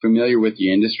not familiar with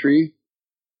the industry.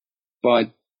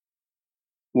 But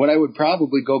what I would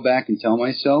probably go back and tell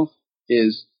myself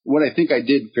is what I think I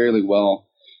did fairly well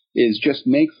is just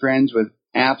make friends with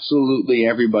absolutely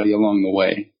everybody along the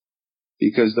way.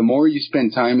 Because the more you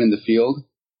spend time in the field,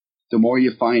 the more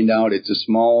you find out it's a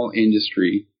small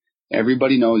industry.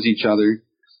 Everybody knows each other,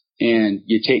 and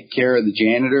you take care of the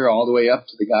janitor all the way up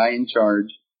to the guy in charge,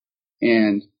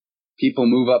 and people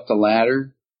move up the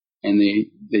ladder, and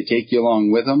they take you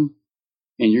along with them,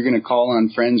 and you're going to call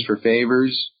on friends for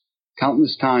favors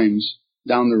countless times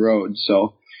down the road.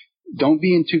 So don't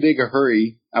be in too big a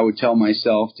hurry, I would tell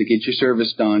myself, to get your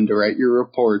service done, to write your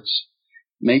reports.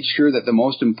 Make sure that the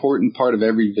most important part of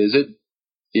every visit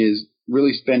is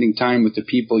really spending time with the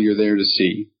people you're there to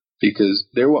see, because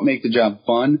they're what make the job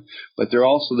fun, but they're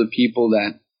also the people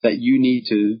that you need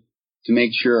to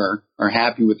make sure are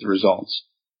happy with the results.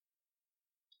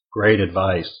 Great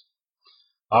advice.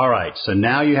 All right, so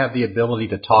now you have the ability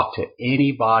to talk to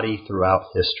anybody throughout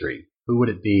history. Who would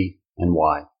it be and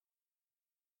why?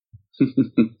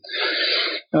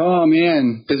 Oh,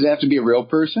 man. Does it have to be a real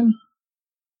person?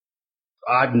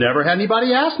 I've never had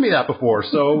anybody ask me that before,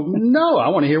 so no, I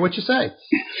want to hear what you say.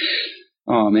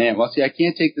 Oh, man. Well, see, I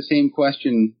can't take the same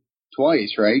question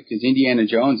twice, right? Because Indiana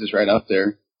Jones is right up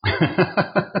there.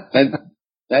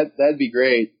 That'd be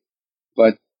great.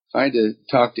 But if I had to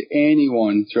talk to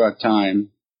anyone throughout time,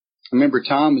 I remember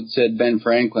Tom had said Ben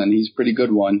Franklin. He's a pretty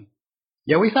good one.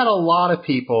 Yeah, we've had a lot of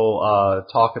people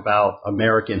talk about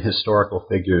American historical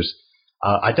figures.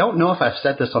 I don't know if I've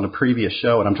said this on a previous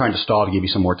show, and I'm trying to stall to give you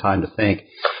some more time to think.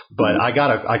 But I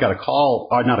got a call,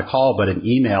 or not a call, but an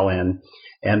email in,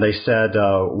 and they said,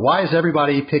 "Why is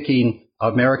everybody picking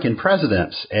American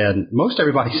presidents?" And most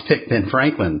everybody's picked Ben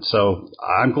Franklin. So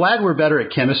I'm glad we're better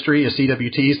at chemistry as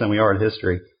CWTs than we are at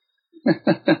history.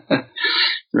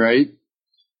 Right.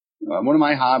 One of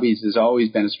my hobbies has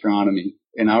always been astronomy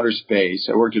and outer space.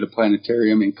 I worked at a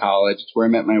planetarium in college. It's where I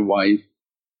met my wife.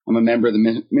 I'm a member of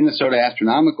the Minnesota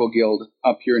Astronomical Guild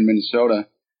up here in Minnesota.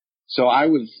 So I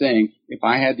would think if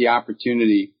I had the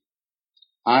opportunity,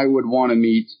 I would want to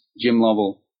meet Jim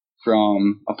Lovell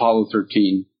from Apollo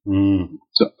 13.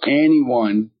 So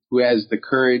anyone who has the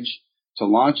courage to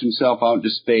launch himself out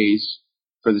into space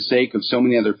for the sake of so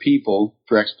many other people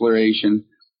for exploration,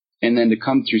 and then to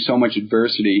come through so much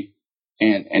adversity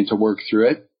and to work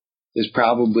through it, has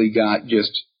probably got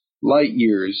just light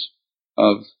years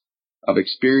of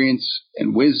experience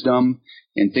and wisdom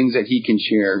and things that he can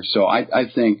share. So I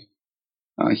think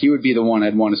he would be the one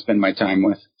I'd want to spend my time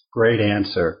with. Great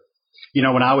answer. You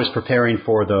know, when I was preparing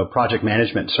for the project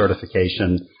management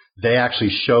certification, they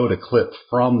actually showed a clip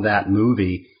from that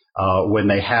movie when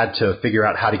they had to figure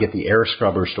out how to get the air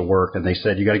scrubbers to work. And they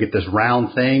said, you got to get this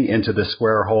round thing into this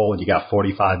square hole, and you got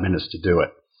 45 minutes to do it.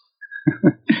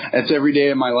 That's every day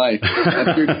of my life.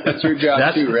 That's your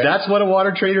job too, right? That's what a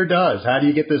water treater does. How do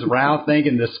you get this round thing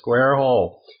in this square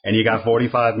hole? And you got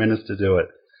 45 minutes to do it.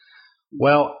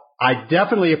 Well, I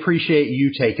definitely appreciate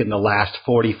you taking the last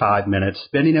 45 minutes,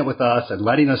 spending it with us and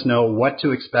letting us know what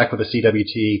to expect with the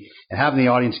CWT and having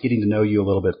the audience getting to know you a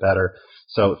little bit better.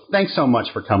 So thanks so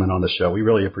much for coming on the show. We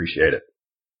really appreciate it.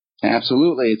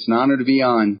 Absolutely. It's an honor to be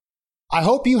on. I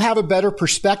hope you have a better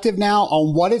perspective now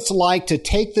on what it's like to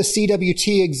take the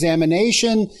CWT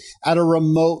examination at a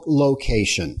remote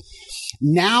location.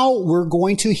 Now we're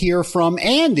going to hear from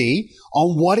Andy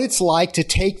on what it's like to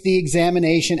take the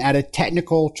examination at a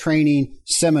technical training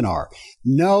seminar.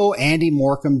 No, Andy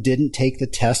Morcom didn't take the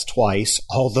test twice,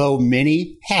 although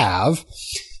many have.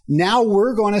 Now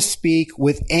we're going to speak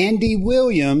with Andy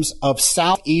Williams of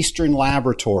Southeastern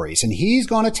Laboratories, and he's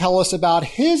going to tell us about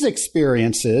his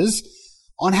experiences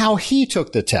on how he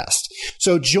took the test.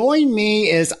 So join me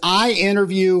as I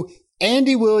interview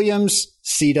Andy Williams,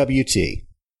 CWT.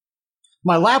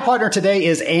 My lab partner today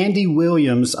is Andy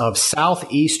Williams of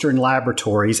Southeastern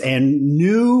Laboratories and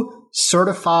new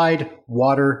certified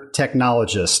water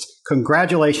technologist.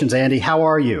 Congratulations, Andy. How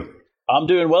are you? I'm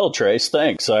doing well, Trace.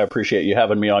 Thanks. I appreciate you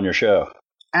having me on your show.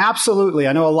 Absolutely.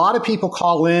 I know a lot of people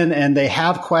call in and they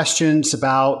have questions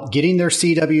about getting their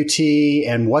CWT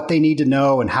and what they need to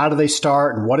know and how do they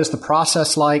start and what is the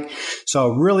process like.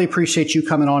 So I really appreciate you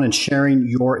coming on and sharing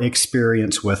your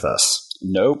experience with us.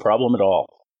 No problem at all.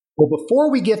 Well, before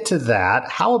we get to that,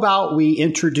 how about we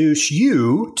introduce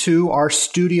you to our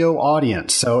studio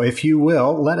audience? So if you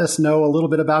will, let us know a little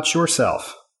bit about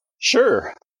yourself.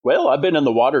 Sure. Well, I've been in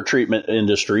the water treatment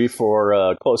industry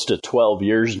for close to 12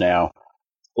 years now.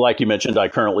 Like you mentioned, I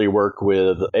currently work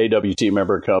with AWT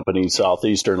member company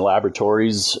Southeastern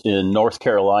Laboratories in North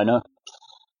Carolina.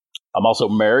 I'm also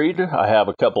married. I have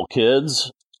a couple kids.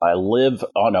 I live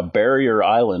on a barrier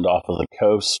island off of the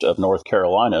coast of North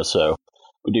Carolina, so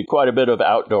we do quite a bit of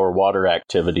outdoor water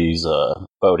activities,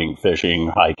 boating,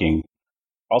 fishing, hiking.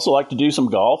 Also like to do some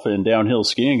golf and downhill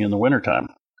skiing in the wintertime.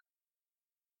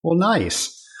 Well,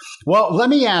 nice. Well, let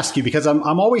me ask you, because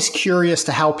I'm always curious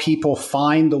to how people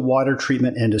find the water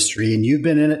treatment industry, and you've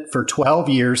been in it for 12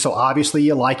 years, so obviously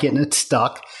you like it and it's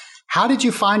stuck. How did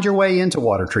you find your way into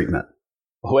water treatment?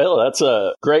 Well, that's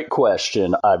a great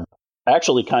question. I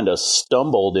actually kind of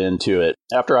stumbled into it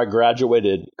after I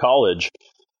graduated college,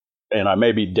 and I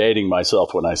may be dating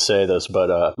myself when I say this,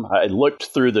 but I looked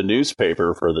through the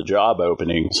newspaper for the job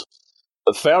openings.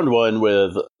 I found one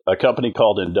with a company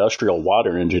called Industrial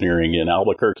Water Engineering in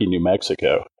Albuquerque, New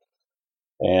Mexico,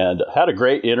 and had a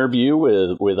great interview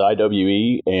with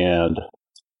IWE, and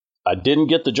I didn't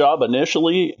get the job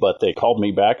initially, but they called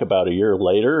me back about a year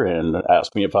later and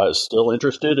asked me if I was still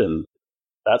interested, and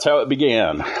that's how it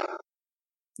began.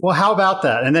 Well, how about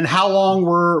that? And then how long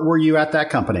were you at that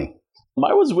company?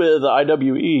 I was with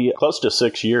IWE close to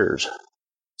 6 years.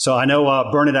 So I know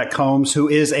Bernadette Combs, who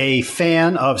is a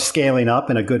fan of scaling up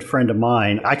and a good friend of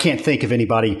mine. I can't think of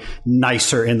anybody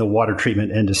nicer in the water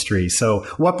treatment industry. So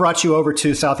what brought you over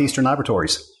to Southeastern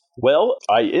Laboratories? Well,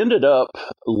 I ended up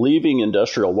leaving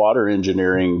industrial water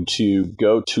engineering to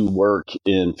go to work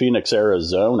in Phoenix,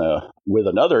 Arizona with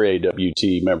another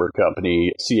AWT member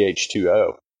company,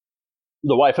 CH2O.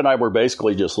 The wife and I were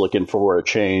basically just looking for a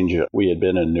change. We had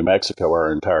been in New Mexico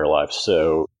our entire life,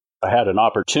 so I had an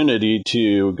opportunity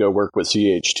to go work with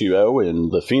CH2O in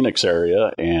the Phoenix area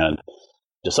and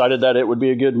decided that it would be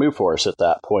a good move for us at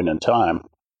that point in time.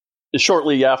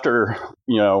 Shortly after,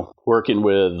 working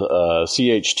with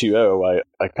CH2O,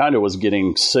 I kind of was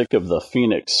getting sick of the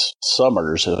Phoenix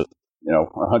summers.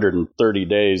 130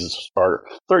 days or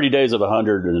 30 days of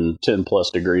 110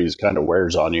 plus degrees kind of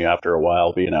wears on you after a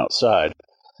while being outside.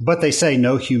 But they say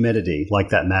no humidity, like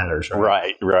that matters,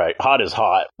 right? Right. Hot is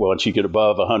hot once you get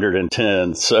above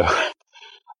 110. So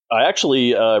I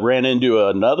actually ran into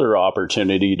another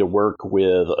opportunity to work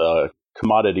with a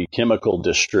commodity chemical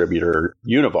distributor,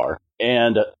 Univar.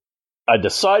 And I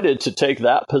decided to take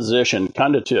that position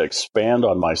kind of to expand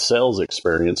on my sales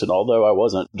experience. And although I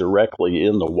wasn't directly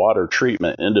in the water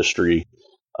treatment industry,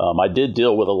 I did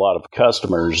deal with a lot of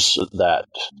customers that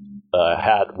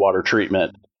had water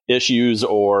treatment issues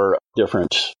or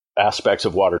different aspects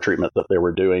of water treatment that they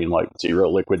were doing, like zero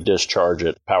liquid discharge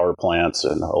at power plants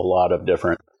and a lot of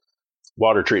different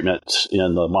water treatment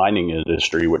in the mining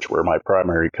industry, which were my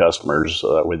primary customers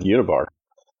with Univar.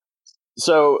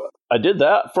 So I did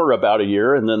that for about a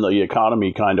year, and then the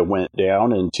economy kind of went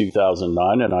down in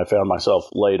 2009, and I found myself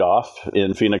laid off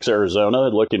in Phoenix, Arizona,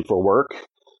 looking for work.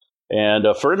 And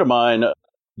a friend of mine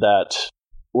that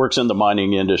works in the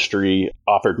mining industry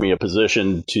offered me a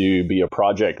position to be a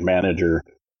project manager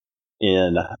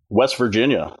in West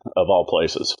Virginia, of all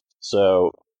places.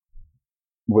 So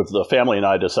with the family and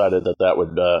I decided that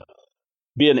would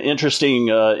be an interesting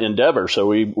endeavor. So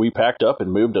we packed up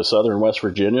and moved to southern West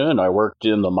Virginia, and I worked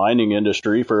in the mining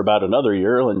industry for about another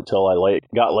year until I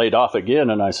got laid off again.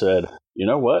 And I said, you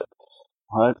know what?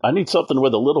 I need something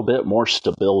with a little bit more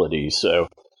stability. So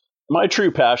my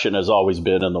true passion has always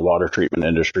been in the water treatment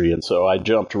industry. And so I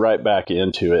jumped right back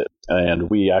into it. And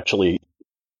we actually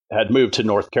had moved to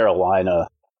North Carolina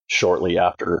shortly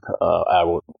after I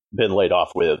had been laid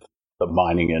off with the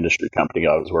mining industry company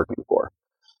I was working for.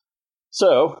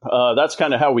 So that's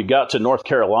kind of how we got to North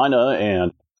Carolina.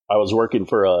 And I was working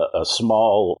for a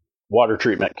small water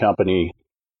treatment company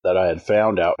that I had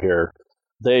found out here.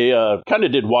 They kind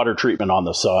of did water treatment on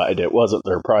the side. It wasn't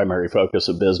their primary focus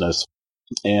of business.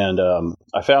 And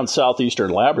I found Southeastern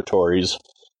Laboratories,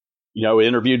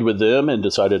 interviewed with them and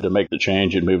decided to make the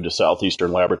change and move to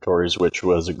Southeastern Laboratories, which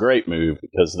was a great move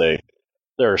because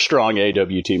they're a strong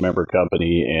AWT member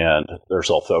company and their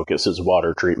sole focus is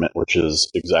water treatment, which is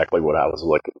exactly what I was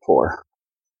looking for.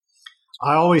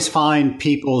 I always find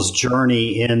people's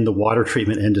journey in the water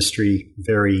treatment industry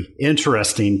very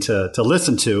interesting to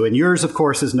listen to. And yours, of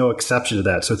course, is no exception to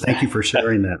that. So thank you for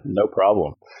sharing that. No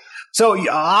problem. So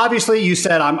obviously you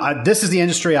said, this is the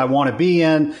industry I want to be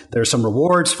in. There's some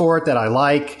rewards for it that I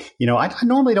like. I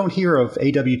normally don't hear of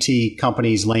AWT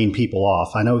companies laying people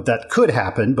off. I know that could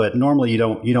happen, but normally you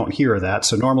don't hear of that.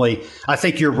 So normally I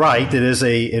think you're right. It is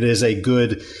a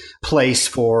good place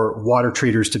for water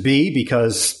treaters to be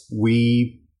because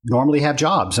we normally have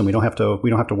jobs and we don't have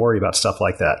to worry about stuff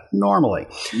like that normally.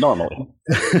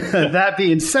 That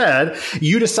being said,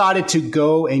 you decided to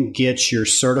go and get your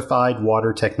certified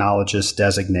water technologist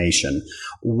designation.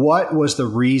 What was the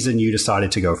reason you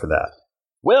decided to go for that?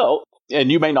 Well,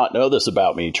 and you may not know this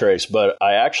about me, Trace, but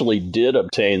I actually did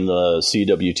obtain the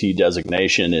CWT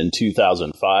designation in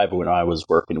 2005 when I was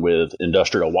working with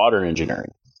industrial water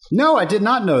engineering. No, I did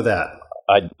not know that.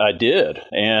 I did.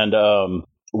 And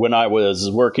when I was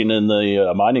working in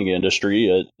the mining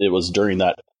industry, it was during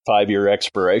that 5-year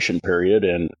expiration period,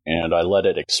 and I let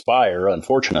it expire,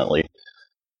 unfortunately.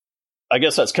 I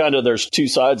guess that's kind of, there's two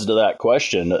sides to that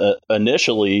question.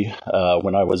 Initially,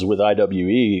 when I was with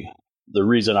IWE, the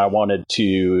reason I wanted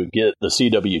to get the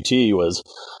CWT was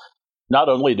not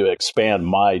only to expand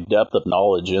my depth of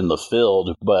knowledge in the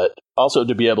field, but also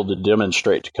to be able to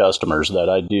demonstrate to customers that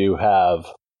I do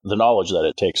have the knowledge that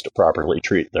it takes to properly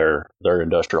treat their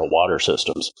industrial water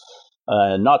systems.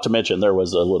 Not to mention, there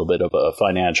was a little bit of a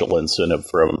financial incentive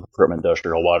from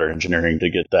industrial water engineering to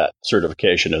get that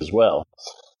certification as well.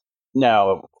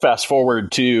 Now, fast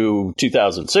forward to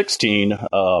 2016,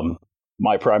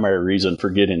 my primary reason for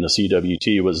getting the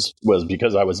CWT was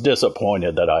because I was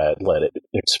disappointed that I had let it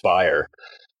expire.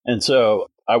 And so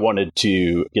I wanted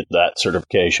to get that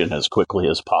certification as quickly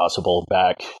as possible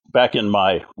back in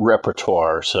my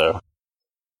repertoire. So,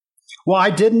 well,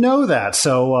 I didn't know that.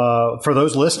 So for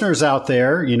those listeners out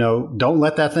there, don't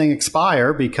let that thing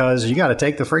expire, because you got to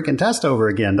take the freaking test over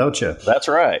again, don't you? That's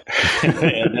right.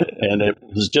 and it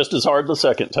was just as hard the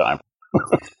second time.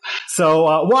 So,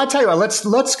 well, I tell you what,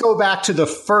 let's go back to the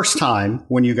first time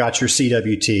when you got your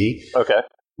CWT. Okay.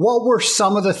 What were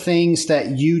some of the things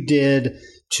that you did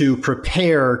to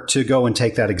prepare to go and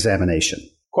take that examination?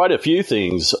 Quite a few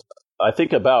things.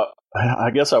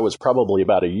 I guess I was probably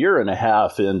about a year and a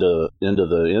half into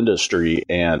the industry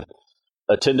and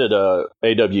attended a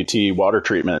AWT water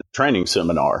treatment training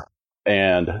seminar.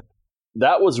 And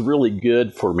that was really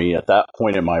good for me at that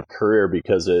point in my career,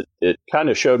 because it kind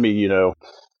of showed me,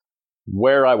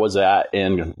 where I was at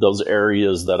in those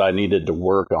areas that I needed to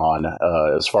work on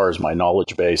as far as my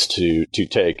knowledge base to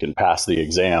take and pass the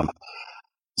exam.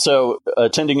 So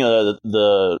attending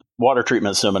the water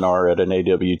treatment seminar at an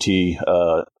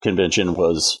AWT convention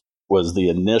was the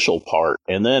initial part.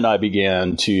 And then I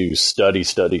began to study.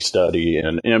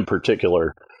 And in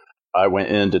particular, I went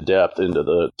into depth into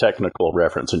the technical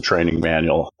reference and training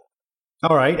manual.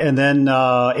 All right. And then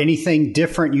anything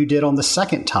different you did on the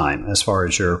second time as far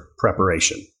as your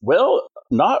preparation? Well,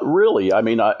 not really. I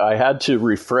mean, I had to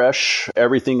refresh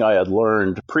everything I had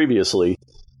learned previously.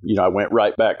 I went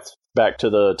right back to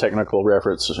the technical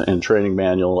reference and training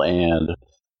manual, and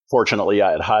fortunately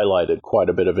I had highlighted quite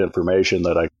a bit of information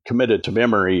that I committed to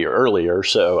memory earlier.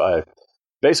 So I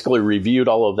basically reviewed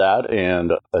all of that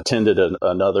and attended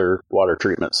another water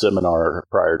treatment seminar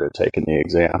prior to taking the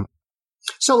exam.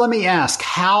 So let me ask,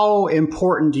 how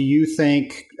important do you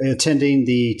think attending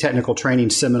the technical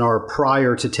training seminar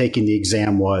prior to taking the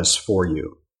exam was for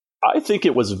you? I think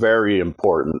it was very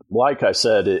important. Like I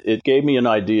said, it gave me an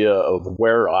idea of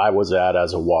where I was at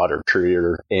as a water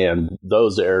treater and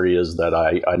those areas that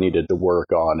I needed to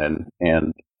work on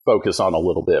and focus on a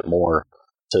little bit more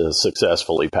to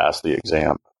successfully pass the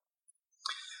exam.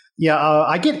 Yeah,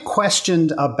 I get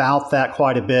questioned about that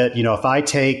quite a bit. If I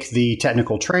take the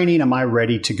technical training, am I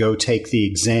ready to go take the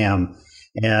exam?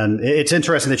 And it's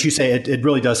interesting that you say it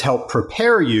really does help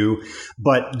prepare you,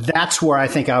 but that's where I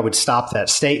think I would stop that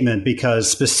statement, because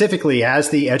specifically as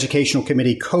the Educational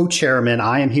Committee co-chairman,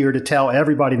 I am here to tell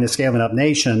everybody in the Scaling Up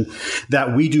Nation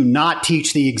that we do not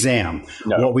teach the exam.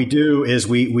 No. What we do is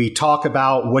we talk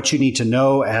about what you need to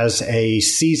know as a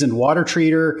seasoned water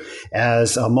treater,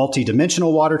 as a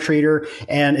multidimensional water treater,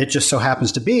 and it just so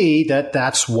happens to be that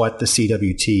that's what the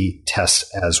CWT tests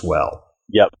as well.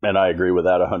 Yep, and I agree with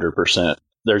that 100%.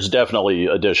 There's definitely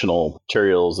additional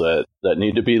materials that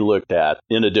need to be looked at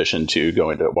in addition to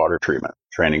going to a water treatment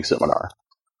training seminar.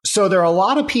 So there are a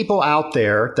lot of people out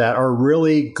there that are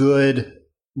really good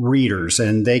readers,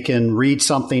 and they can read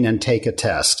something and take a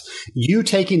test. You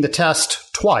taking the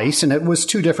test twice, and it was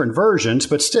 2 different versions,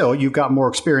 but still you've got more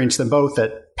experience than both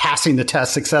at passing the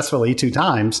test successfully 2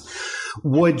 times.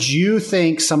 Would you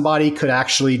think somebody could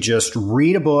actually just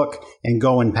read a book and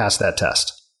go and pass that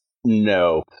test?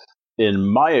 No. In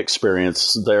my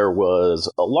experience, there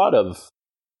was a lot of,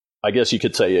 I guess you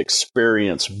could say,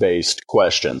 experience-based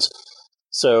questions.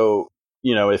 So,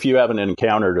 if you haven't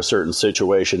encountered a certain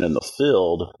situation in the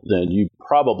field, then you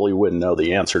probably wouldn't know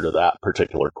the answer to that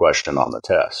particular question on the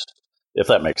test, if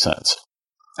that makes sense.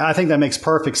 I think that makes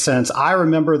perfect sense. I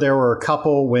remember there were a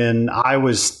couple when I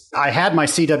had my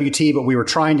CWT, but we were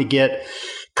trying to get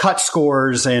cut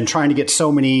scores and trying to get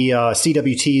so many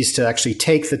CWTs to actually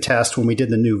take the test when we did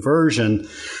the new version,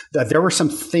 that there were some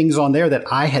things on there that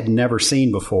I had never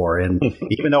seen before. And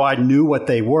even though I knew what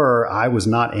they were, I was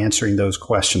not answering those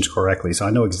questions correctly. So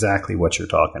I know exactly what you're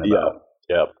talking about.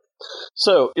 Yeah.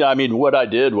 So, what I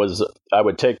did was I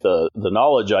would take the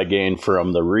knowledge I gained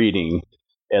from the reading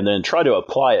and then try to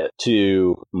apply it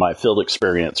to my field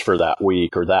experience for that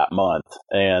week or that month.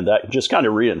 And that just kind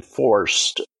of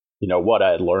reinforced, what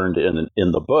I had learned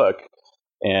in the book.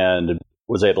 and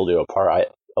was able to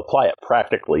apply it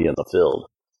practically in the field.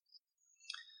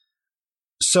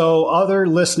 So other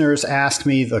listeners ask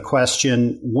me the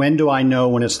question, when do I know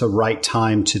when it's the right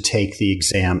time to take the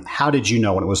exam? How did you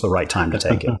know when it was the right time to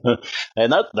take it?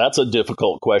 And that's a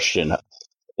difficult question.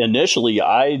 Initially,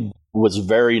 I was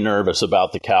very nervous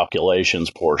about the calculations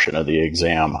portion of the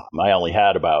exam. I only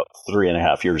had about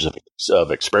 3.5 years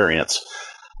of experience.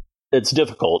 It's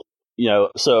difficult,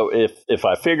 so if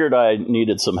I figured I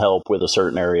needed some help with a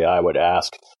certain area, I would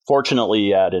ask.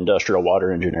 Fortunately, at Industrial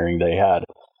Water Engineering, they had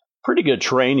pretty good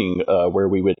training where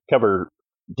we would cover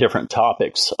different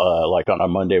topics, like on a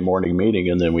Monday morning meeting,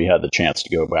 and then we had the chance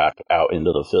to go back out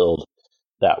into the field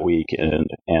that week and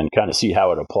kind of see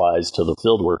how it applies to the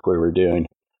field work we were doing.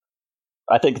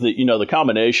 I think that the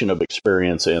combination of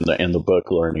experience and the book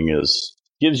learning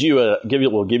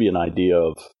will give you an idea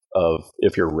of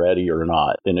if you're ready or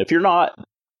not. And if you're not,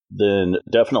 then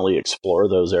definitely explore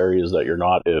those areas that you're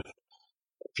not. If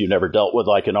you've never dealt with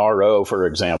like an RO, for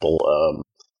example,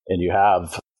 and you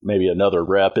have maybe another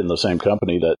rep in the same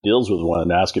company that deals with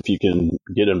one, ask if you can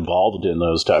get involved in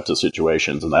those types of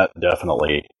situations. And that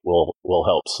definitely will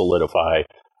help solidify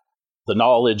the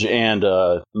knowledge and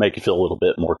make you feel a little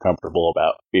bit more comfortable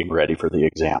about being ready for the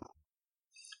exam.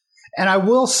 And I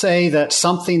will say that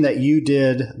something that you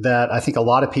did that I think a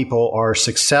lot of people are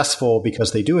successful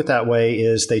because they do it that way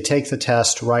is they take the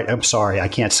test right. I'm sorry, I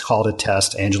can't call it a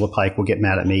test. Angela Pike will get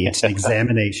mad at me. It's an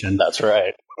examination. That's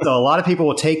right. So a lot of people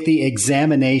will take the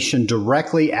examination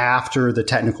directly after the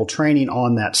technical training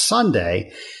on that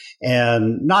Sunday.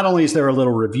 And not only is there a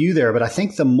little review there, but I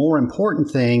think the more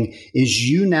important thing is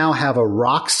you now have a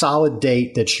rock solid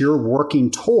date that you're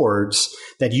working towards,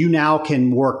 that you now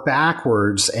can work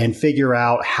backwards and figure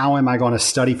out how am I going to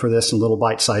study for this in little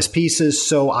bite-sized pieces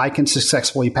so I can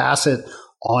successfully pass it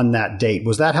on that date.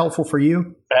 Was that helpful for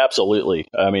you? Absolutely.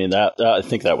 I mean, I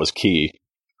think that was key.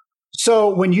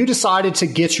 So when you decided to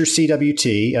get your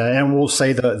CWT, and we'll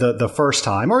say the first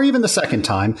time or even the second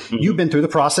time, you've been through the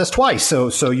process twice.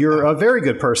 So you're a very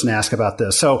good person to ask about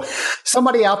this. So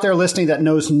somebody out there listening that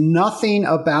knows nothing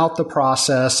about the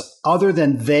process other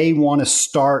than they want to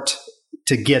start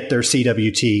to get their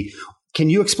CWT, can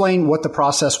you explain what the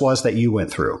process was that you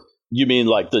went through? You mean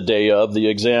like the day of the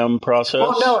exam process?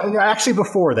 Well, no, actually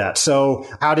before that. So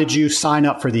how did you sign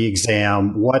up for the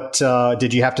exam? What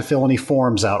did you have to fill any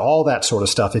forms out? All that sort of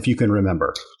stuff, if you can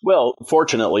remember. Well,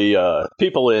 fortunately,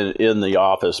 people in the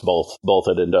office, both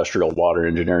at Industrial Water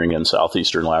Engineering and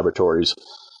Southeastern Laboratories,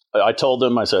 I told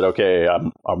them, I said, okay,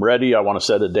 I'm ready. I want to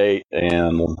set a date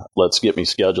and let's get me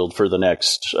scheduled for the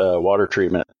next water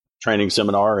treatment training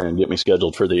seminar and get me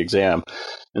scheduled for the exam.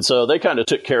 And so they kind of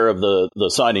took care of the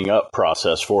signing up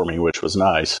process for me, which was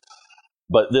nice.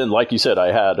 But then, like you said,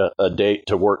 I had a date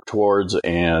to work towards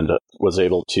and was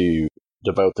able to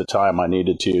devote the time I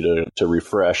needed to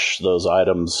refresh those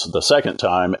items the second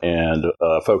time and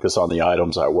focus on the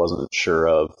items I wasn't sure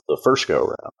of the first go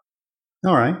around.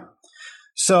 All right.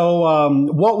 So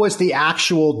what was the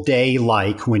actual day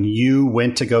like when you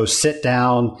went to go sit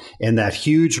down in that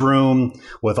huge room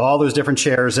with all those different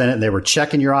chairs in it and they were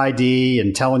checking your ID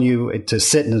and telling you to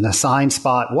sit in an assigned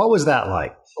spot? What was that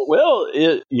like? Well,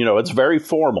 it's very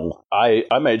formal. I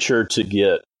made sure to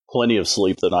get plenty of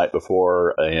sleep the night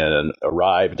before and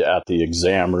arrived at the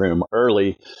exam room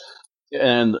early.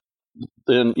 And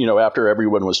then, after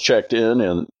everyone was checked in,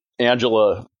 and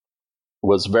Angela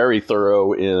was very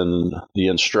thorough in the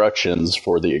instructions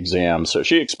for the exam. So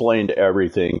she explained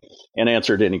everything and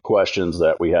answered any questions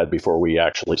that we had before we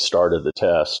actually started the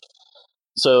test.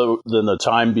 So then the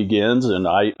time begins, and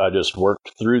I just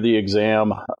worked through the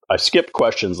exam. I skipped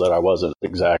questions that I wasn't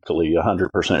exactly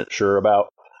 100% sure about.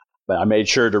 But I made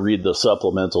sure to read the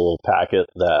supplemental packet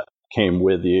that came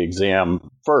with the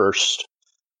exam first,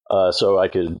 so I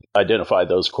could identify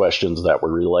those questions that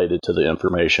were related to the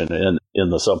information in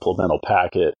the supplemental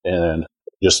packet, and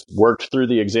just worked through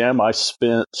the exam. I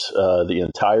spent the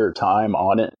entire time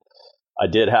on it. I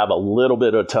did have a little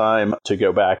bit of time to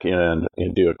go back and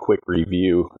do a quick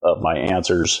review of my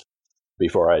answers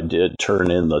before I did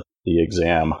turn in the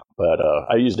exam, but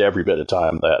I used every bit of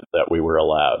time that we were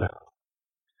allowed.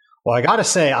 Well, I got to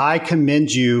say, I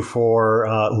commend you for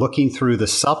looking through the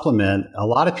supplement. A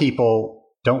lot of people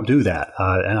don't do that.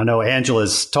 And I know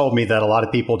Angela's told me that a lot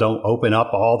of people don't open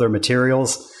up all their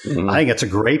materials. Mm-hmm. I think it's a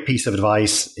great piece of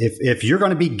advice. If you're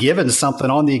going to be given something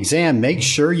on the exam, make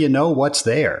sure you know what's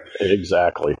there.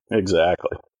 Exactly.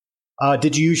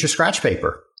 Did you use your scratch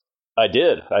paper? I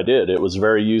did. It was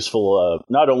very useful,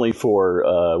 not only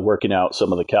for working out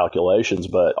some of the calculations,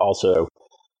 but also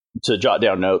to jot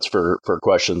down notes for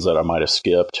questions that I might have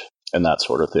skipped and that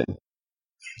sort of thing.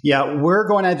 Yeah, we're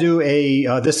going to do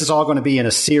this is all going to be in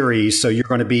a series. So you're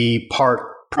going to be part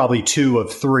probably 2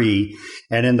 of 3.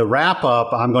 And in the wrap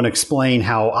up, I'm going to explain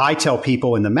how I tell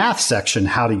people in the math section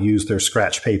how to use their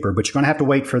scratch paper, but you're going to have to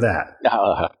wait for that.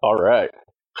 All right.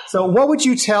 So what would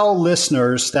you tell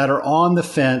listeners that are on the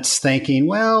fence thinking,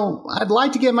 well, I'd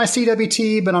like to get my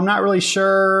CWT, but I'm not really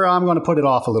sure. I'm going to put it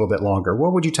off a little bit longer.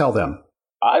 What would you tell them?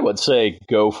 I would say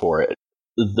go for it.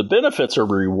 The benefits are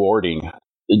rewarding.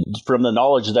 From the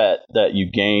knowledge that you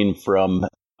gain from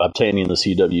obtaining the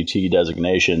CWT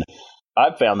designation,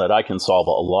 I've found that I can solve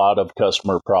a lot of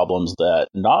customer problems that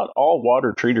not all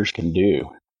water treaters can do.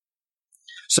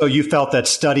 So you felt that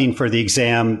studying for the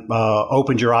exam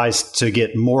opened your eyes to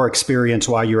get more experience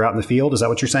while you were out in the field? Is that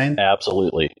what you're saying?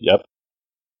 Absolutely. Yep.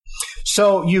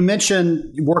 So you mentioned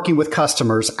working with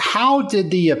customers. How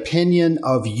did the opinion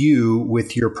of you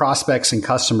with your prospects and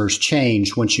customers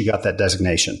change once you got that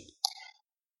designation?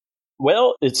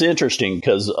 Well, it's interesting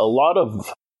because a lot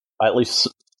of, at least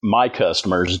my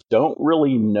customers, don't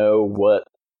really know what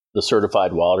the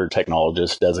Certified Water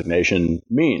Technologist designation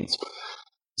means.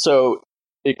 So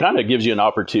it kind of gives you an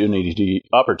opportunity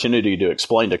to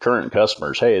explain to current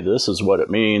customers, hey, this is what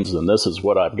it means, and this is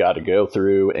what I've got to go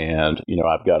through, and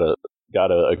I've got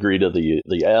to agree to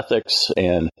the ethics.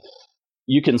 And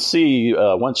you can see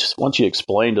once you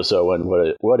explain to someone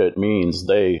what it means,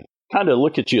 they kind of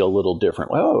look at you a little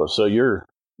different. Oh, so you're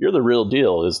the real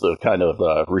deal is the kind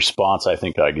of response I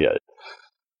think I get.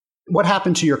 What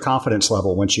happened to your confidence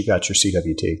level once you got your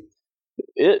CWT?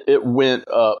 It went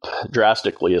up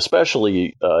drastically,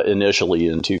 especially initially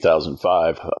in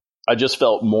 2005. I just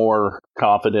felt more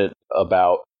confident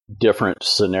about different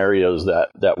scenarios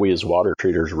that we as water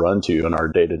treaters run to in our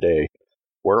day-to-day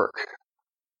work.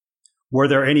 Were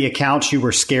there any accounts you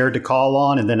were scared to call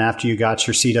on, and then after you got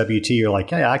your CWT, you're like,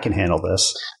 hey, I can handle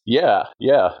this? Yeah.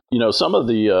 Some of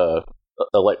the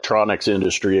electronics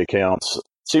industry accounts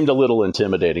seemed a little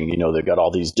intimidating. They've got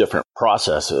all these different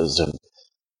processes, and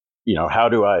how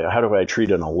do I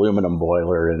treat an aluminum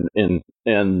boiler?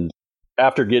 And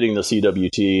after getting the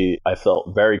CWT, I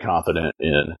felt very confident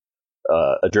in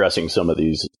addressing some of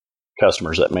these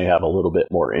customers that may have a little bit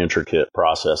more intricate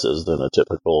processes than a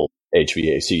typical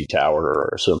HVAC tower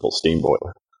or a simple steam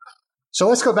boiler. So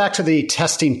let's go back to the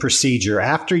testing procedure.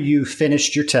 After you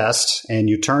finished your test and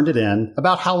you turned it in,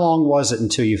 about how long was it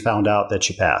until you found out that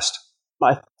you passed?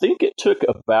 I think it took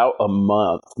about a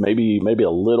month, maybe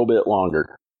a little bit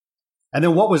longer. And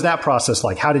then what was that process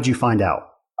like? How did you find out?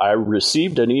 I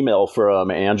received an email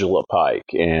from Angela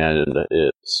Pike, and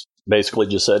it's basically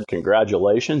just said,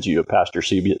 congratulations, you have passed your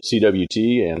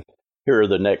CWT, and here are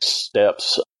the next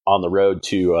steps on the road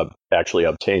to actually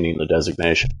obtaining the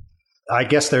designation. I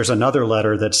guess there's another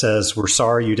letter that says, we're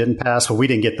sorry you didn't pass. Well, we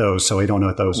didn't get those, so we don't know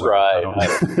what those are. Right. I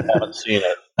haven't seen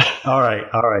it. All right.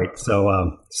 So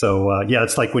yeah,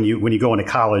 it's like when you go into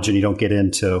college and you don't get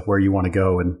into where you want to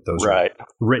go, and those right. are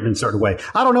written in a certain way.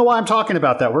 I don't know why I'm talking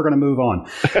about that. We're going to move on.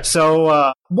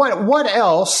 So what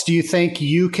else do you think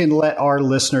you can let our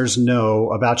listeners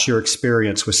know about your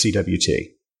experience with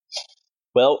CWT?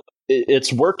 Well,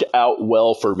 it's worked out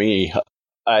well for me.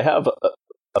 I have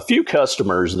a few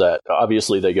customers that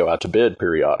obviously they go out to bid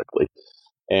periodically,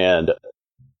 and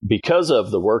because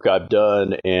of the work I've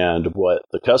done and what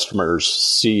the customers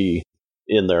see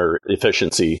in their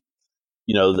efficiency,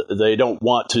 they don't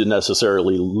want to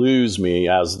necessarily lose me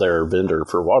as their vendor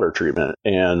for water treatment.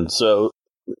 And so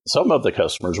some of the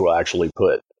customers will actually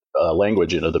put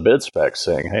language into the bid specs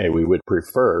saying, hey, we would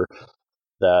prefer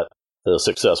that the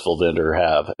successful vendor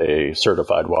have a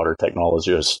certified water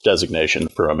technologist designation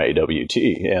from AWT.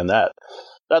 And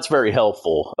that's very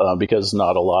helpful because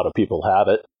not a lot of people have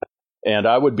it. And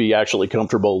I would be actually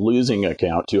comfortable losing an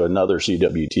account to another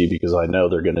CWT because I know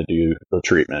they're going to do the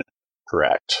treatment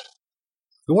correct.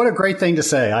 What a great thing to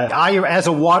say. I as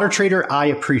a water treater, I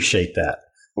appreciate that.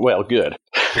 Well, good.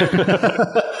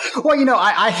 Well,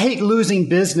 I hate losing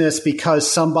business because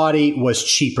somebody was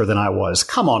cheaper than I was.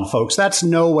 Come on, folks. That's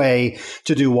no way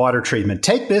to do water treatment.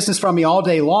 Take business from me all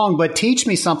day long, but teach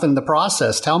me something in the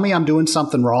process. Tell me I'm doing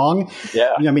something wrong.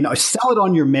 Yeah. Sell it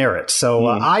on your merit. So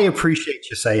I appreciate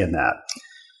you saying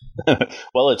that.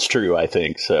 Well, it's true, I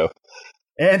think so.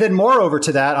 And then moreover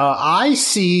to that, I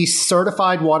see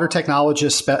certified water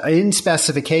technologists in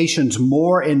specifications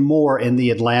more and more in the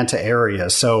Atlanta area.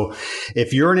 So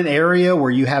if you're in an area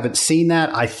where you haven't seen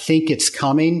that, I think it's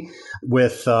coming.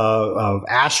 with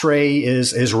ASHRAE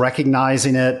is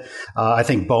recognizing it. I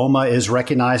think BOMA is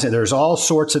recognizing it. There's all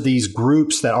sorts of these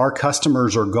groups that our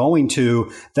customers are going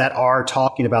to that are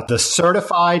talking about the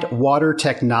Certified Water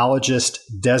Technologist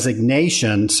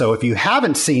designation. So if you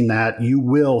haven't seen that, you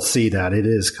will see that. It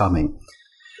is coming.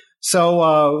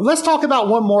 So let's talk about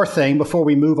one more thing before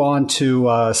we move on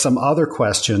to some other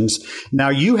questions. Now,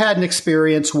 you had an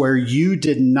experience where you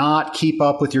did not keep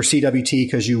up with your CWT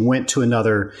because you went to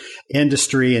another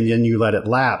industry and then you let it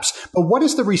lapse. But what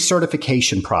is the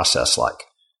recertification process like?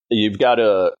 You've got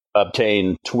to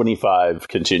obtain 25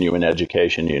 continuing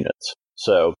education units.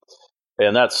 So,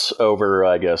 and that's over,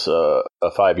 I guess, a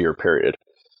 5-year period.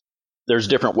 There's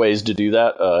different ways to do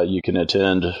that. You can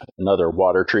attend another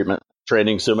water treatment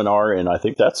training seminar, and I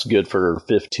think that's good for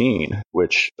 15,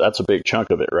 which that's a big chunk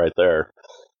of it right there.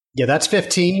 Yeah, that's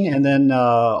 15. And then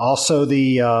also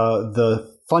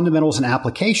the fundamentals and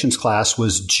applications class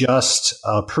was just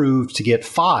approved to get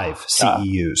 5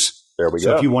 CEUs. There we go.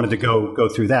 So if you wanted to go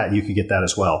through that, you could get that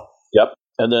as well. Yep.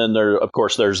 And then of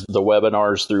course, there's the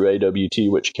webinars through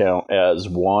AWT, which count as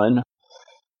 1.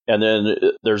 And then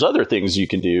there's other things you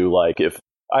can do. Like if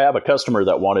I have a customer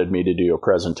that wanted me to do a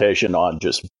presentation on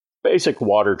just basic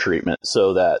water treatment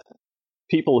so that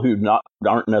people who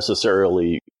aren't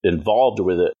necessarily involved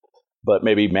with it, but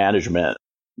maybe management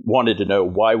wanted to know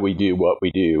why we do what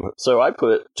we do. So I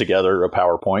put together a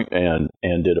PowerPoint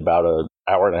and did about an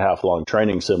hour and a half long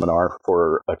training seminar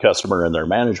for a customer and their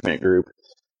management group.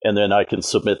 And then I can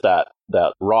submit that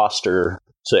roster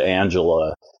to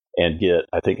Angela and get,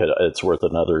 I think it's worth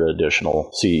another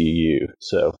additional CEU.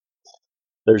 So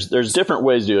there's different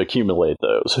ways to accumulate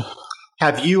those.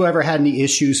 Have you ever had any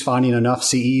issues finding enough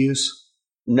CEUs?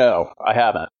 No, I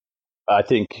haven't. I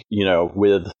think,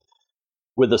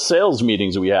 with the sales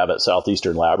meetings we have at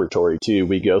Southeastern Laboratory too,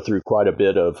 we go through quite a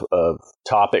bit of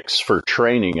topics for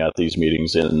training at these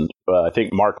meetings. And I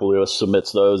think Mark Lewis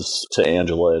submits those to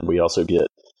Angela, and we also get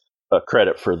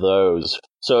credit for those.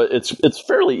 So it's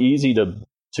fairly easy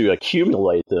to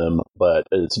accumulate them, but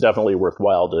it's definitely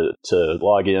worthwhile to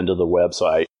log into the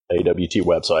website, AWT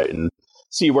website, and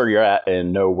see where you're at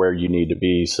and know where you need to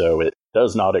be so it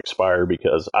does not expire,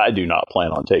 because I do not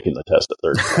plan on taking the test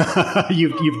at 30.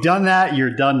 You've done that.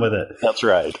 You're done with it. That's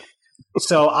right.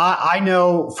 So I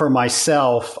know for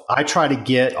myself, I try to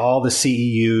get all the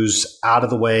CEUs out of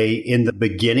the way in the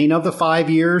beginning of the 5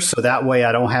 years. So that way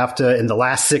I don't have to, in the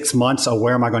last 6 months,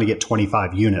 where am I going to get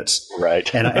 25 units?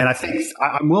 Right. And I think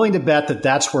I'm willing to bet that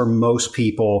that's where most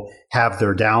people have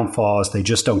their downfalls. They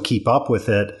just don't keep up with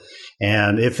it.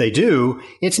 And if they do,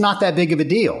 it's not that big of a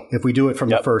deal if we do it from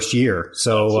the first year.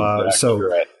 So,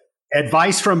 right.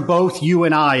 Advice from both you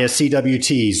and I as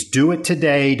CWTs: do it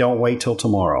today. Don't wait till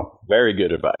tomorrow. Very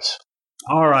good advice.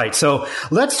 All right. So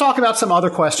let's talk about some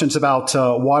other questions about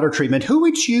water treatment. Who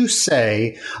would you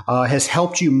say has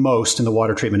helped you most in the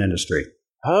water treatment industry?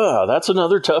 That's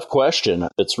another tough question.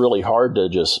 It's really hard to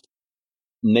just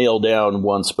nail down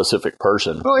one specific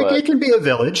person. Well, it can be a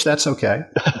village. That's okay.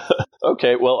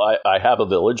 Okay, well, I have a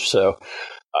village, so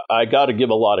I got to give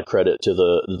a lot of credit to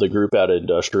the group at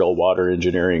Industrial Water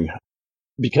Engineering,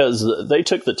 because they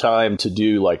took the time to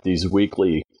do like these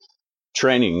weekly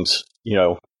trainings,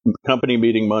 company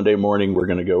meeting Monday morning, we're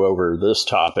going to go over this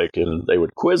topic, and they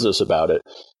would quiz us about it.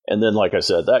 And then, like I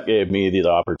said, that gave me the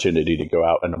opportunity to go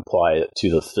out and apply it to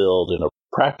the field in a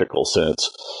practical sense.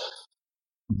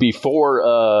 Before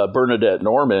Bernadette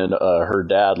Norman, her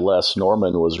dad, Les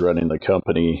Norman, was running the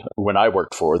company when I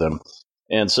worked for them.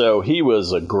 And so he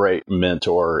was a great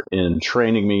mentor in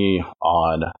training me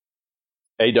on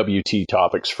AWT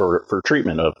topics for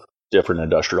treatment of different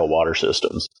industrial water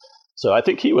systems. So I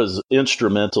think he was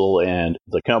instrumental, and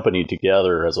the company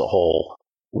together as a whole,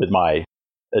 with my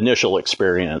initial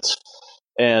experience.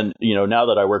 And, now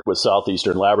that I work with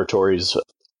Southeastern Laboratories,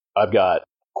 I've got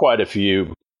quite a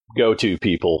few go-to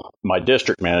people. My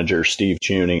district manager, Steve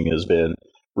Tuning, has been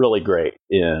really great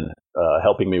in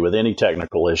helping me with any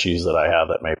technical issues that I have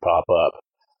that may pop up.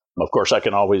 Of course, I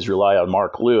can always rely on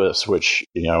Mark Lewis, which,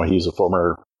 he's a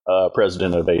former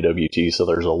president of AWT, so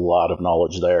there's a lot of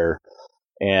knowledge there.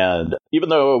 And even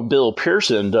though Bill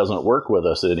Pearson doesn't work with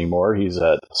us anymore, he's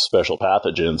at Special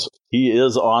Pathogens, he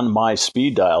is on my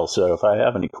speed dial. So if I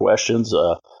have any questions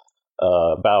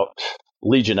about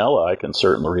Legionella, I can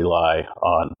certainly rely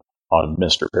on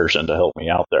Mr. Pearson to help me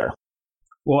out there.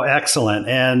 Well, excellent.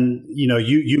 And,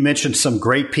 you mentioned some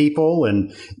great people,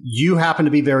 and you happen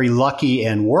to be very lucky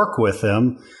and work with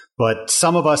them, but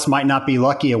some of us might not be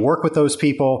lucky and work with those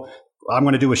people. I'm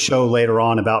going to do a show later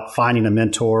on about finding a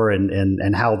mentor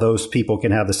and how those people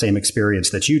can have the same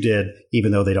experience that you did,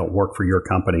 even though they don't work for your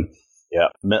company. Yeah,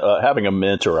 having a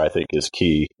mentor, I think, is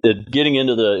key. Getting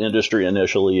into the industry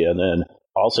initially, and then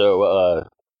also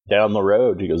down the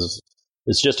road, because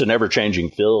it's just an ever-changing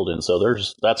field, and so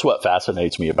that's what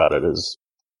fascinates me about it, is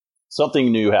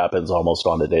something new happens almost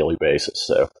on a daily basis.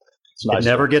 So it's nice. It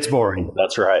never gets boring.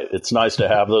 That's right. It's nice to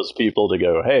have those people to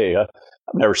go, hey, I've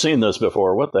never seen this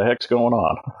before. What the heck's going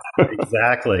on?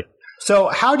 Exactly. So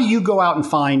how do you go out and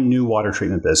find new water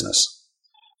treatment business?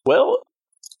 Well,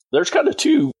 there's kind of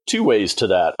two ways to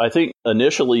that. I think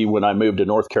initially when I moved to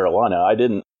North Carolina, I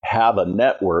didn't have a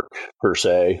network per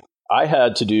se. I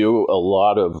had to do a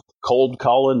lot of cold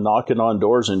calling, knocking on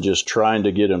doors, and just trying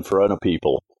to get in front of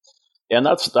people. And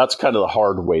that's kind of the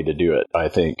hard way to do it, I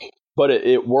think. But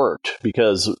it worked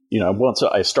because, once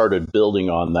I started building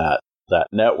on that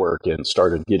network and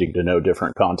started getting to know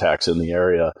different contacts in the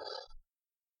area,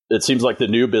 it seems like the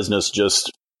new business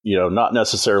just, not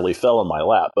necessarily fell in my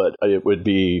lap, but it would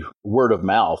be word of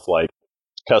mouth. Like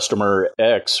customer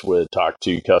X would talk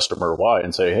to customer Y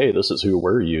and say, hey, this is who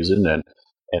we're using,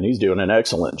 and he's doing an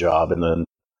excellent job. And then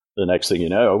the next thing you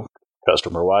know,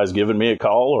 customer Y is giving me a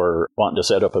call or wanting to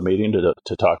set up a meeting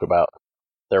to talk about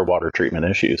their water treatment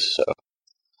issues.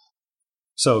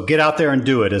 So get out there and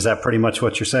do it. Is that pretty much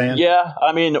what you're saying? Yeah.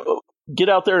 I mean, get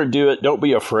out there and do it. Don't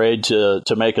be afraid to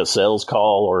make a sales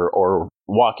call or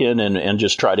walk in and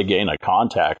just try to gain a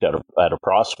contact at a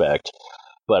prospect.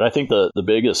 But I think the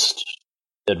biggest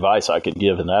advice I could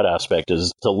give in that aspect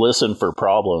is to listen for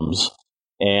problems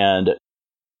and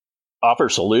offer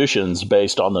solutions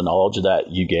based on the knowledge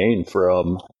that you gain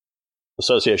from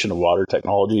Association of Water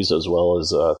Technologies, as well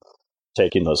as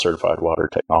taking the Certified Water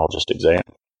Technologist exam.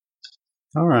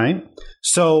 All right.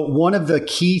 So one of the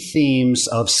key themes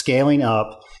of scaling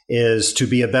up is to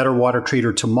be a better water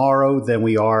treater tomorrow than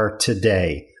we are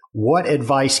today. What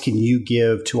advice can you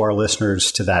give to our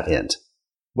listeners to that end?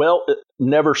 Well,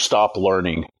 never stop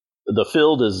learning. The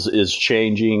field is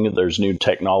changing. There's new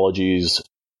technologies.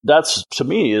 That's, to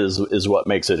me, is what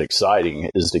makes it exciting,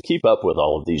 is to keep up with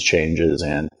all of these changes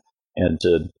and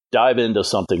to dive into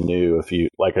something new. If you,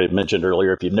 like I mentioned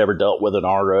earlier, if you've never dealt with an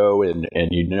RO and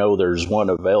there's one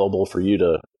available for you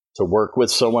to work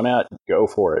with someone at, go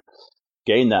for it.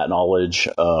 Gain that knowledge.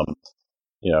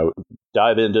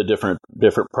 Dive into different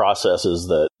processes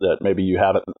that maybe you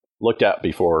haven't looked at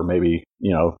before. Maybe,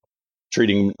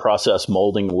 treating process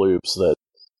molding loops that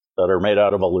are made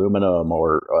out of aluminum,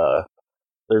 or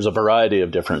there's a variety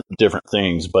of different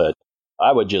things, but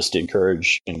I would just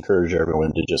encourage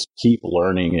everyone to just keep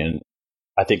learning, and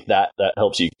I think that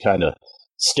helps you kind of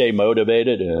stay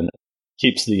motivated and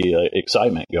keeps the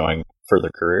excitement going for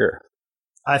the career.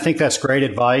 I think that's great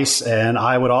advice, and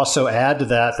I would also add to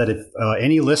that if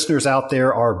any listeners out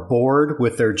there are bored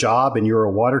with their job and you're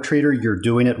a water treater, you're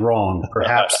doing it wrong.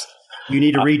 Perhaps you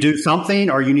need to redo something,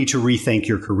 or you need to rethink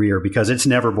your career, because it's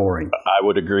never boring. I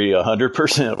would agree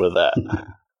 100% with that.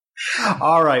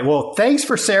 All right. Well, thanks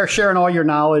for sharing all your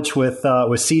knowledge with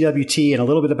CWT and a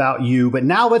little bit about you. But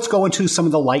now let's go into some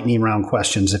of the lightning round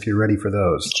questions, if you're ready for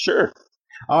those. Sure.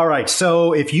 All right.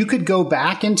 So if you could go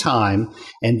back in time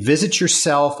and visit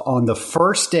yourself on the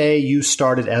first day you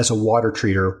started as a water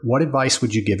treater, what advice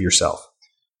would you give yourself?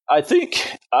 I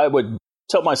think I would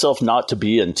tell myself not to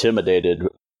be intimidated,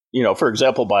 for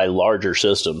example, by larger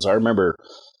systems. I remember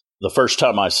the first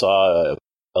time I saw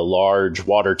a large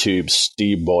water tube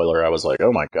steam boiler, I was like,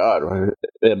 oh my God.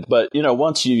 But,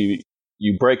 once you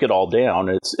break it all down,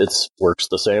 it's works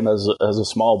the same as a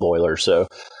small boiler. So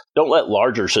don't let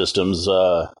larger systems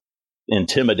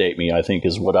intimidate me, I think,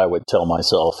 is what I would tell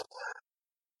myself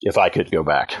if I could go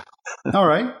back. All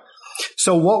right.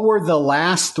 So what were the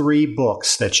last 3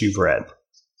 books that you've read?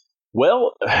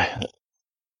 Well,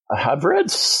 I've read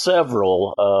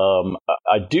several.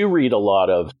 I do read a lot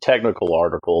of technical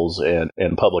articles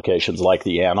and publications like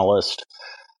The Analyst.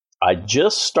 I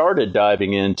just started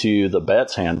diving into the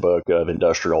Betts Handbook of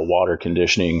Industrial Water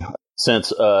Conditioning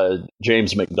since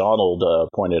James McDonald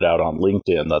pointed out on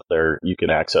LinkedIn that you can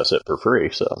access it for free.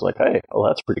 So I was like, hey, well,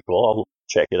 that's pretty cool. I'll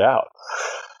check it out.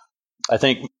 I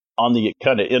think on the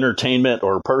kind of entertainment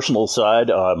or personal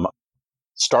side,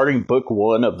 starting book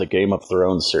 1 of the Game of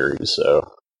Thrones series. So,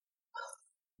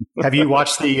 have you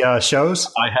watched the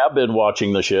shows? I have been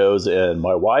watching the shows, and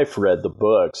my wife read the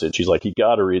books, and she's like, you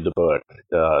got to read the book.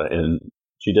 And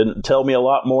she didn't tell me a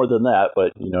lot more than that,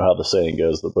 but you know how the saying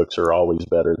goes, the books are always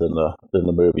better than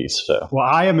the movies. So, well,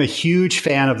 I am a huge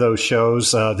fan of those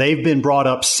shows. They've been brought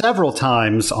up several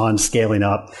times on Scaling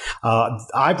Up.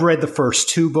 I've read the first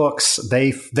 2 books.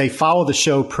 They follow the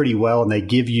show pretty well, and they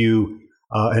give you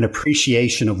an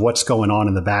appreciation of what's going on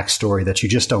in the backstory that you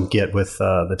just don't get with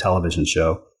the television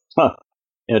show. Huh.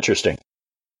 Interesting.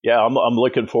 Yeah, I'm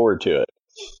looking forward to it.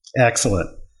 Excellent.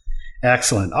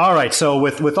 Excellent. All right. So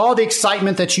with all the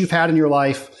excitement that you've had in your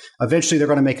life, eventually they're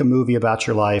going to make a movie about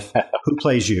your life. Who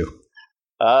plays you?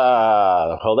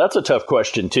 Well, that's a tough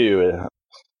question, too.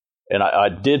 And I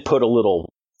did put a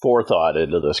little forethought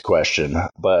into this question,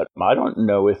 but I don't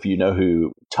know if you know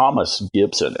who Thomas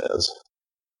Gibson is.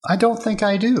 I don't think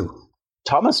I do.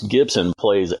 Thomas Gibson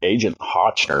plays Agent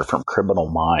Hotchner from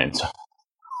Criminal Minds.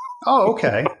 Oh,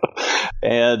 okay.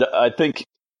 And I think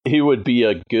he would be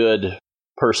a good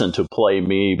person to play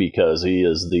me because he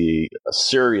is the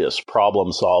serious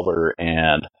problem solver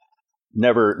and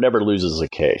never loses a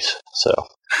case. So,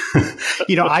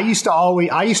 I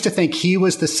used to think he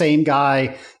was the same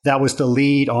guy that was the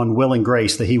lead on Will and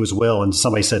Grace, that he was Will, and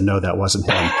somebody said no, that wasn't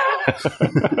him.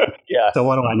 Yeah. So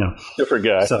what do I know? Different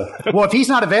guy. So, well, if he's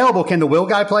not available, can the Will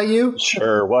guy play you?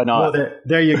 Sure, why not? Well,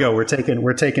 there you go. We're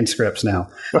taking scripts now.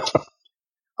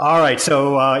 All right.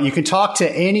 So you can talk to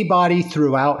anybody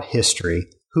throughout history.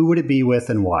 Who would it be with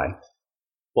and why?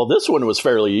 Well, this one was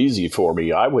fairly easy for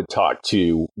me. I would talk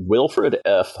to Wilfred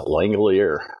F.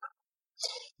 Langelier.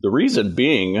 The reason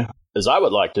being is I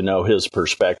would like to know his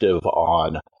perspective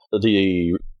on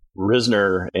the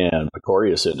Risner and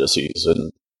Picorius indices.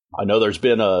 And I know there's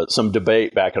been some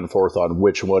debate back and forth on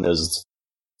which one is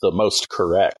the most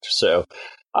correct. So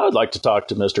I would like to talk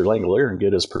to Mr. Langelier and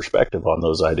get his perspective on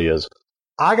those ideas.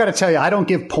 I got to tell you, I don't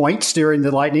give points during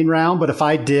the lightning round, but if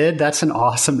I did, that's an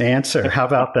awesome answer. How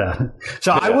about that?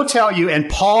 So yeah. I will tell you, and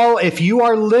Paul, if you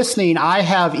are listening, I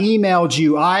have emailed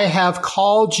you. I have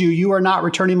called you. You are not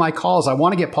returning my calls. I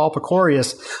want to get Paul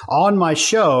Picorius on my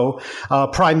show,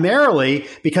 primarily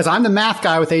because I'm the math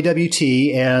guy with AWT,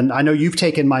 and I know you've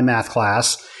taken my math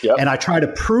class. Yep. And I try to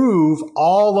prove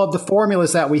all of the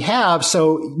formulas that we have.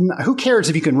 So who cares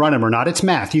if you can run them or not? It's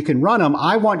math. You can run them.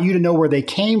 I want you to know where they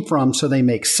came from so they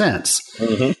make sense.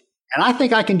 Mm-hmm. And I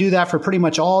think I can do that for pretty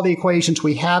much all the equations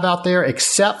we have out there,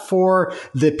 except for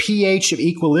the pH of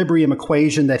equilibrium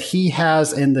equation that he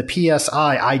has in the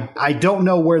PSI. I don't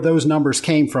know where those numbers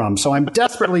came from. So I'm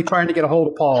desperately trying to get a hold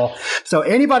of Paul. So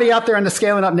anybody out there in the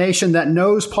Scaling Up Nation that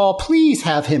knows Paul, please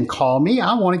have him call me.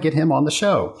 I want to get him on the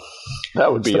show.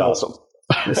 That would be awesome.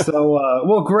 So,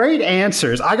 well, great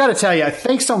answers. I got to tell you,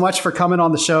 thanks so much for coming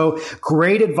on the show.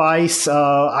 Great advice.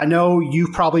 I know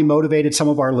you've probably motivated some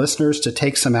of our listeners to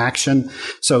take some action.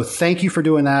 So thank you for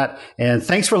doing that. And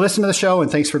thanks for listening to the show. And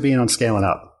thanks for being on Scaling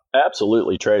Up.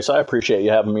 Absolutely, Trace. I appreciate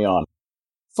you having me on.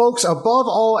 Folks, above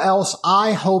all else,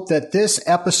 I hope that this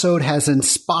episode has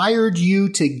inspired you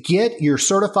to get your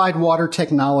Certified Water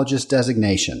Technologist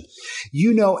designation.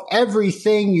 You know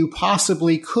everything you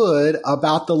possibly could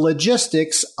about the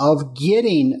logistics of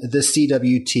getting the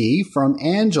CWT from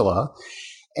Angela,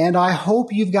 and I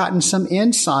hope you've gotten some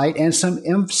insight and some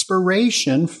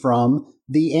inspiration from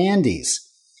the Andes.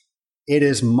 It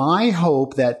is my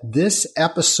hope that this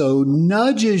episode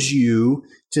nudges you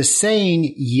to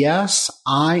saying, yes,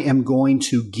 I am going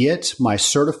to get my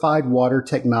Certified Water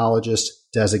Technologist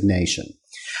designation.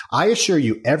 I assure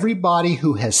you, everybody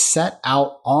who has set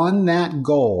out on that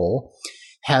goal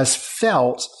has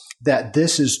felt that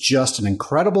this is just an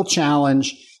incredible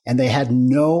challenge and they had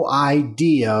no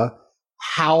idea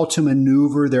how to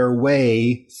maneuver their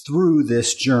way through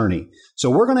this journey. So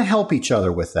we're going to help each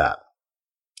other with that.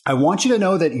 I want you to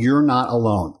know that you're not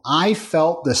alone. I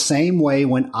felt the same way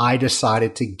when I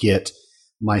decided to get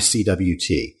my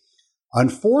CWT.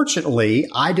 Unfortunately,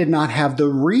 I did not have the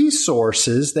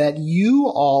resources that you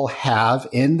all have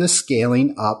in the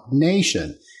Scaling Up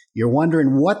Nation. You're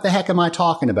wondering, what the heck am I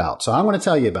talking about? So I'm going to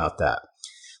tell you about that.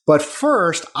 But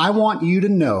first, I want you to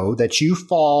know that you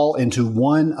fall into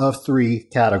one of three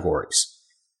categories.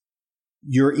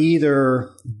 You're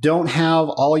either don't have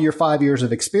all your 5 years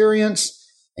of experience,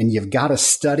 and you've got to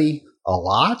study a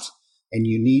lot, and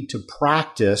you need to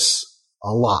practice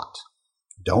a lot.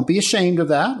 Don't be ashamed of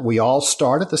that. We all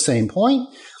start at the same point.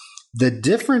 The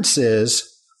difference is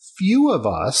few of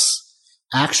us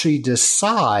actually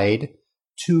decide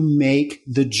to make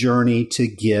the journey to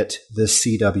get the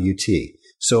CWT.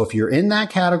 So if you're in that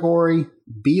category,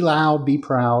 be loud, be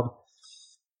proud.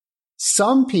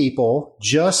 Some people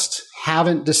just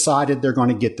haven't decided they're going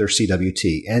to get their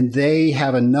CWT, and they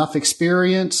have enough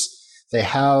experience. They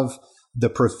have the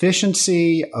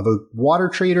proficiency of a water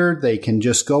treater. They can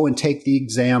just go and take the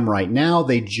exam right now.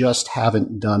 They just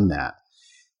haven't done that.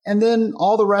 And then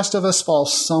all the rest of us fall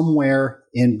somewhere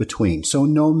in between. So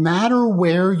no matter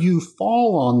where you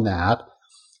fall on that,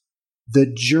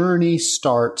 the journey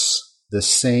starts the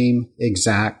same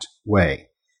exact way.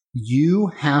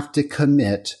 You have to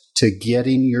commit to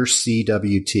getting your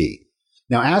CWT.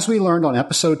 Now, as we learned on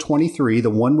episode 23, the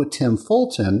one with Tim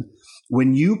Fulton,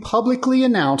 when you publicly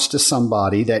announce to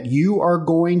somebody that you are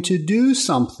going to do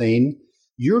something,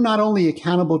 you're not only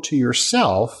accountable to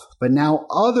yourself, but now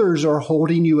others are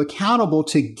holding you accountable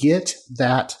to get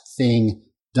that thing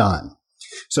done.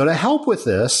 So to help with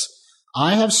this,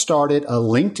 I have started a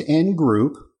LinkedIn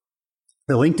group.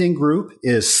 The LinkedIn group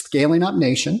is Scaling Up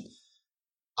Nation.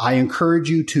 I encourage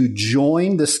you to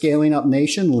join the Scaling Up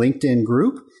Nation LinkedIn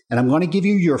group, and I'm going to give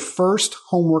you your first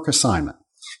homework assignment.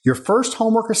 Your first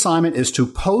homework assignment is to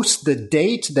post the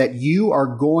date that you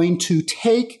are going to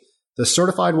take the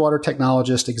Certified Water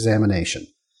Technologist examination.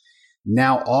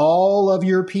 Now, all of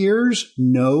your peers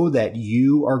know that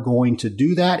you are going to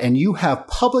do that, and you have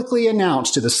publicly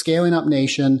announced to the Scaling Up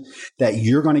Nation that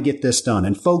you're going to get this done.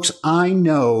 And folks, I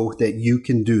know that you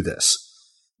can do this.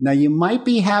 Now, you might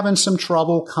be having some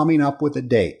trouble coming up with a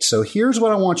date. So here's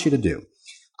what I want you to do.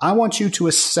 I want you to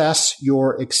assess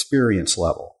your experience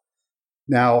level.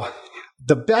 Now,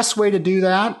 the best way to do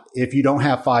that, if you don't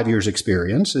have 5 years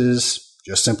experience, is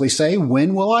just simply say,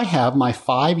 when will I have my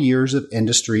 5 years of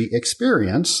industry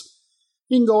experience?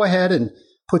 You can go ahead and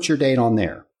put your date on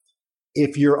there.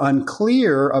 If you're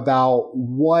unclear about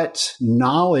what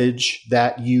knowledge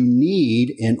that you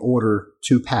need in order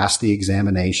to pass the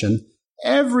examination,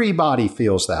 everybody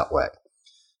feels that way.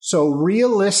 So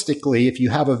realistically, if you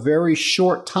have a very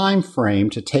short time frame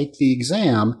to take the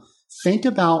exam, think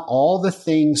about all the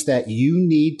things that you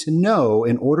need to know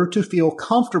in order to feel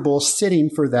comfortable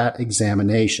sitting for that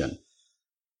examination,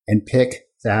 and pick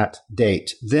that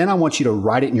date. Then I want you to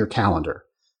write it in your calendar.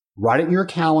 Write it in your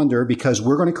calendar, because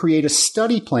we're going to create a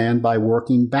study plan by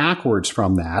working backwards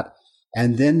from that.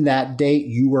 And then that date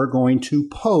you are going to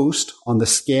post on the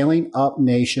Scaling Up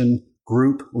Nation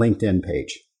group LinkedIn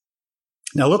page.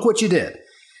 Now look what you did.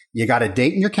 You got a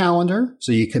date in your calendar,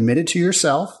 so you committed to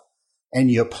yourself, and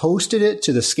you posted it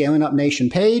to the Scaling Up Nation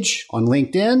page on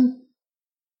LinkedIn,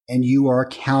 and you are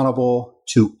accountable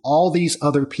to all these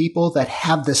other people that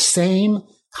have the same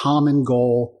common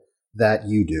goal that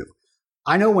you do.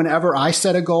 I know whenever I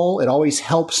set a goal, it always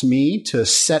helps me to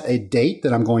set a date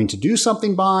that I'm going to do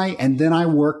something by, and then I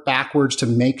work backwards to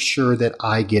make sure that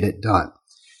I get it done.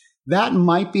 That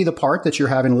might be the part that you're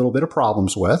having a little bit of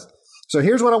problems with. So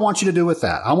here's what I want you to do with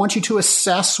that. I want you to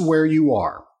assess where you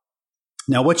are.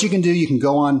 Now, what you can do, you can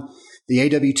go on the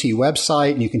AWT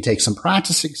website and you can take some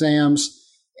practice exams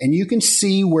and you can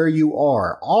see where you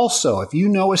are. Also, if you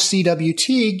know a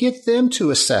CWT, get them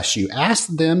to assess you. Ask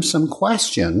them some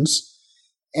questions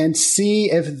and see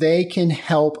if they can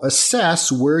help assess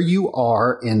where you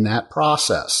are in that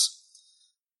process.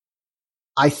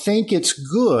 I think it's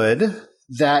good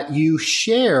that you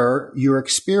share your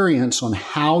experience on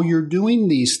how you're doing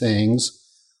these things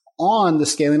on the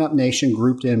Scaling Up Nation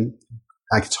grouped in,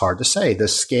 it's hard to say, the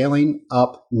Scaling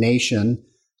Up Nation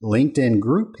LinkedIn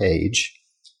group page,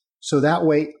 so that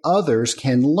way others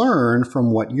can learn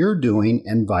from what you're doing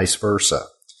and vice versa.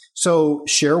 So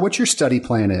share what your study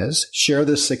plan is, share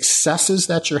the successes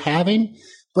that you're having,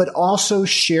 but also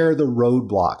share the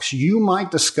roadblocks. You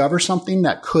might discover something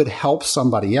that could help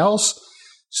somebody else.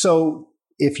 So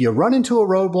if you run into a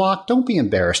roadblock, don't be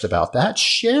embarrassed about that.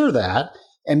 Share that,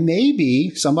 and maybe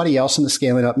somebody else in the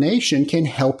Scaling Up Nation can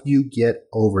help you get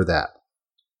over that.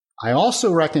 I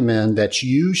also recommend that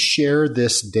you share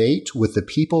this date with the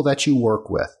people that you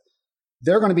work with.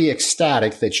 They're going to be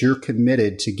ecstatic that you're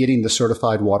committed to getting the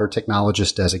Certified Water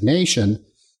Technologist designation,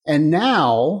 and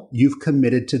now you've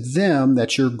committed to them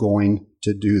that you're going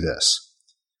to do this.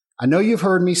 I know you've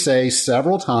heard me say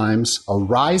several times, a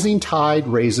rising tide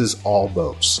raises all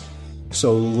boats.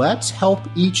 So let's help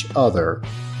each other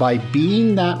by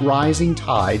being that rising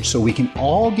tide so we can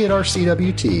all get our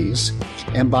CWTs,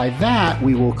 and by that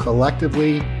we will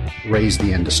collectively raise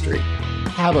the industry.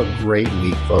 Have a great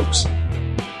week, folks.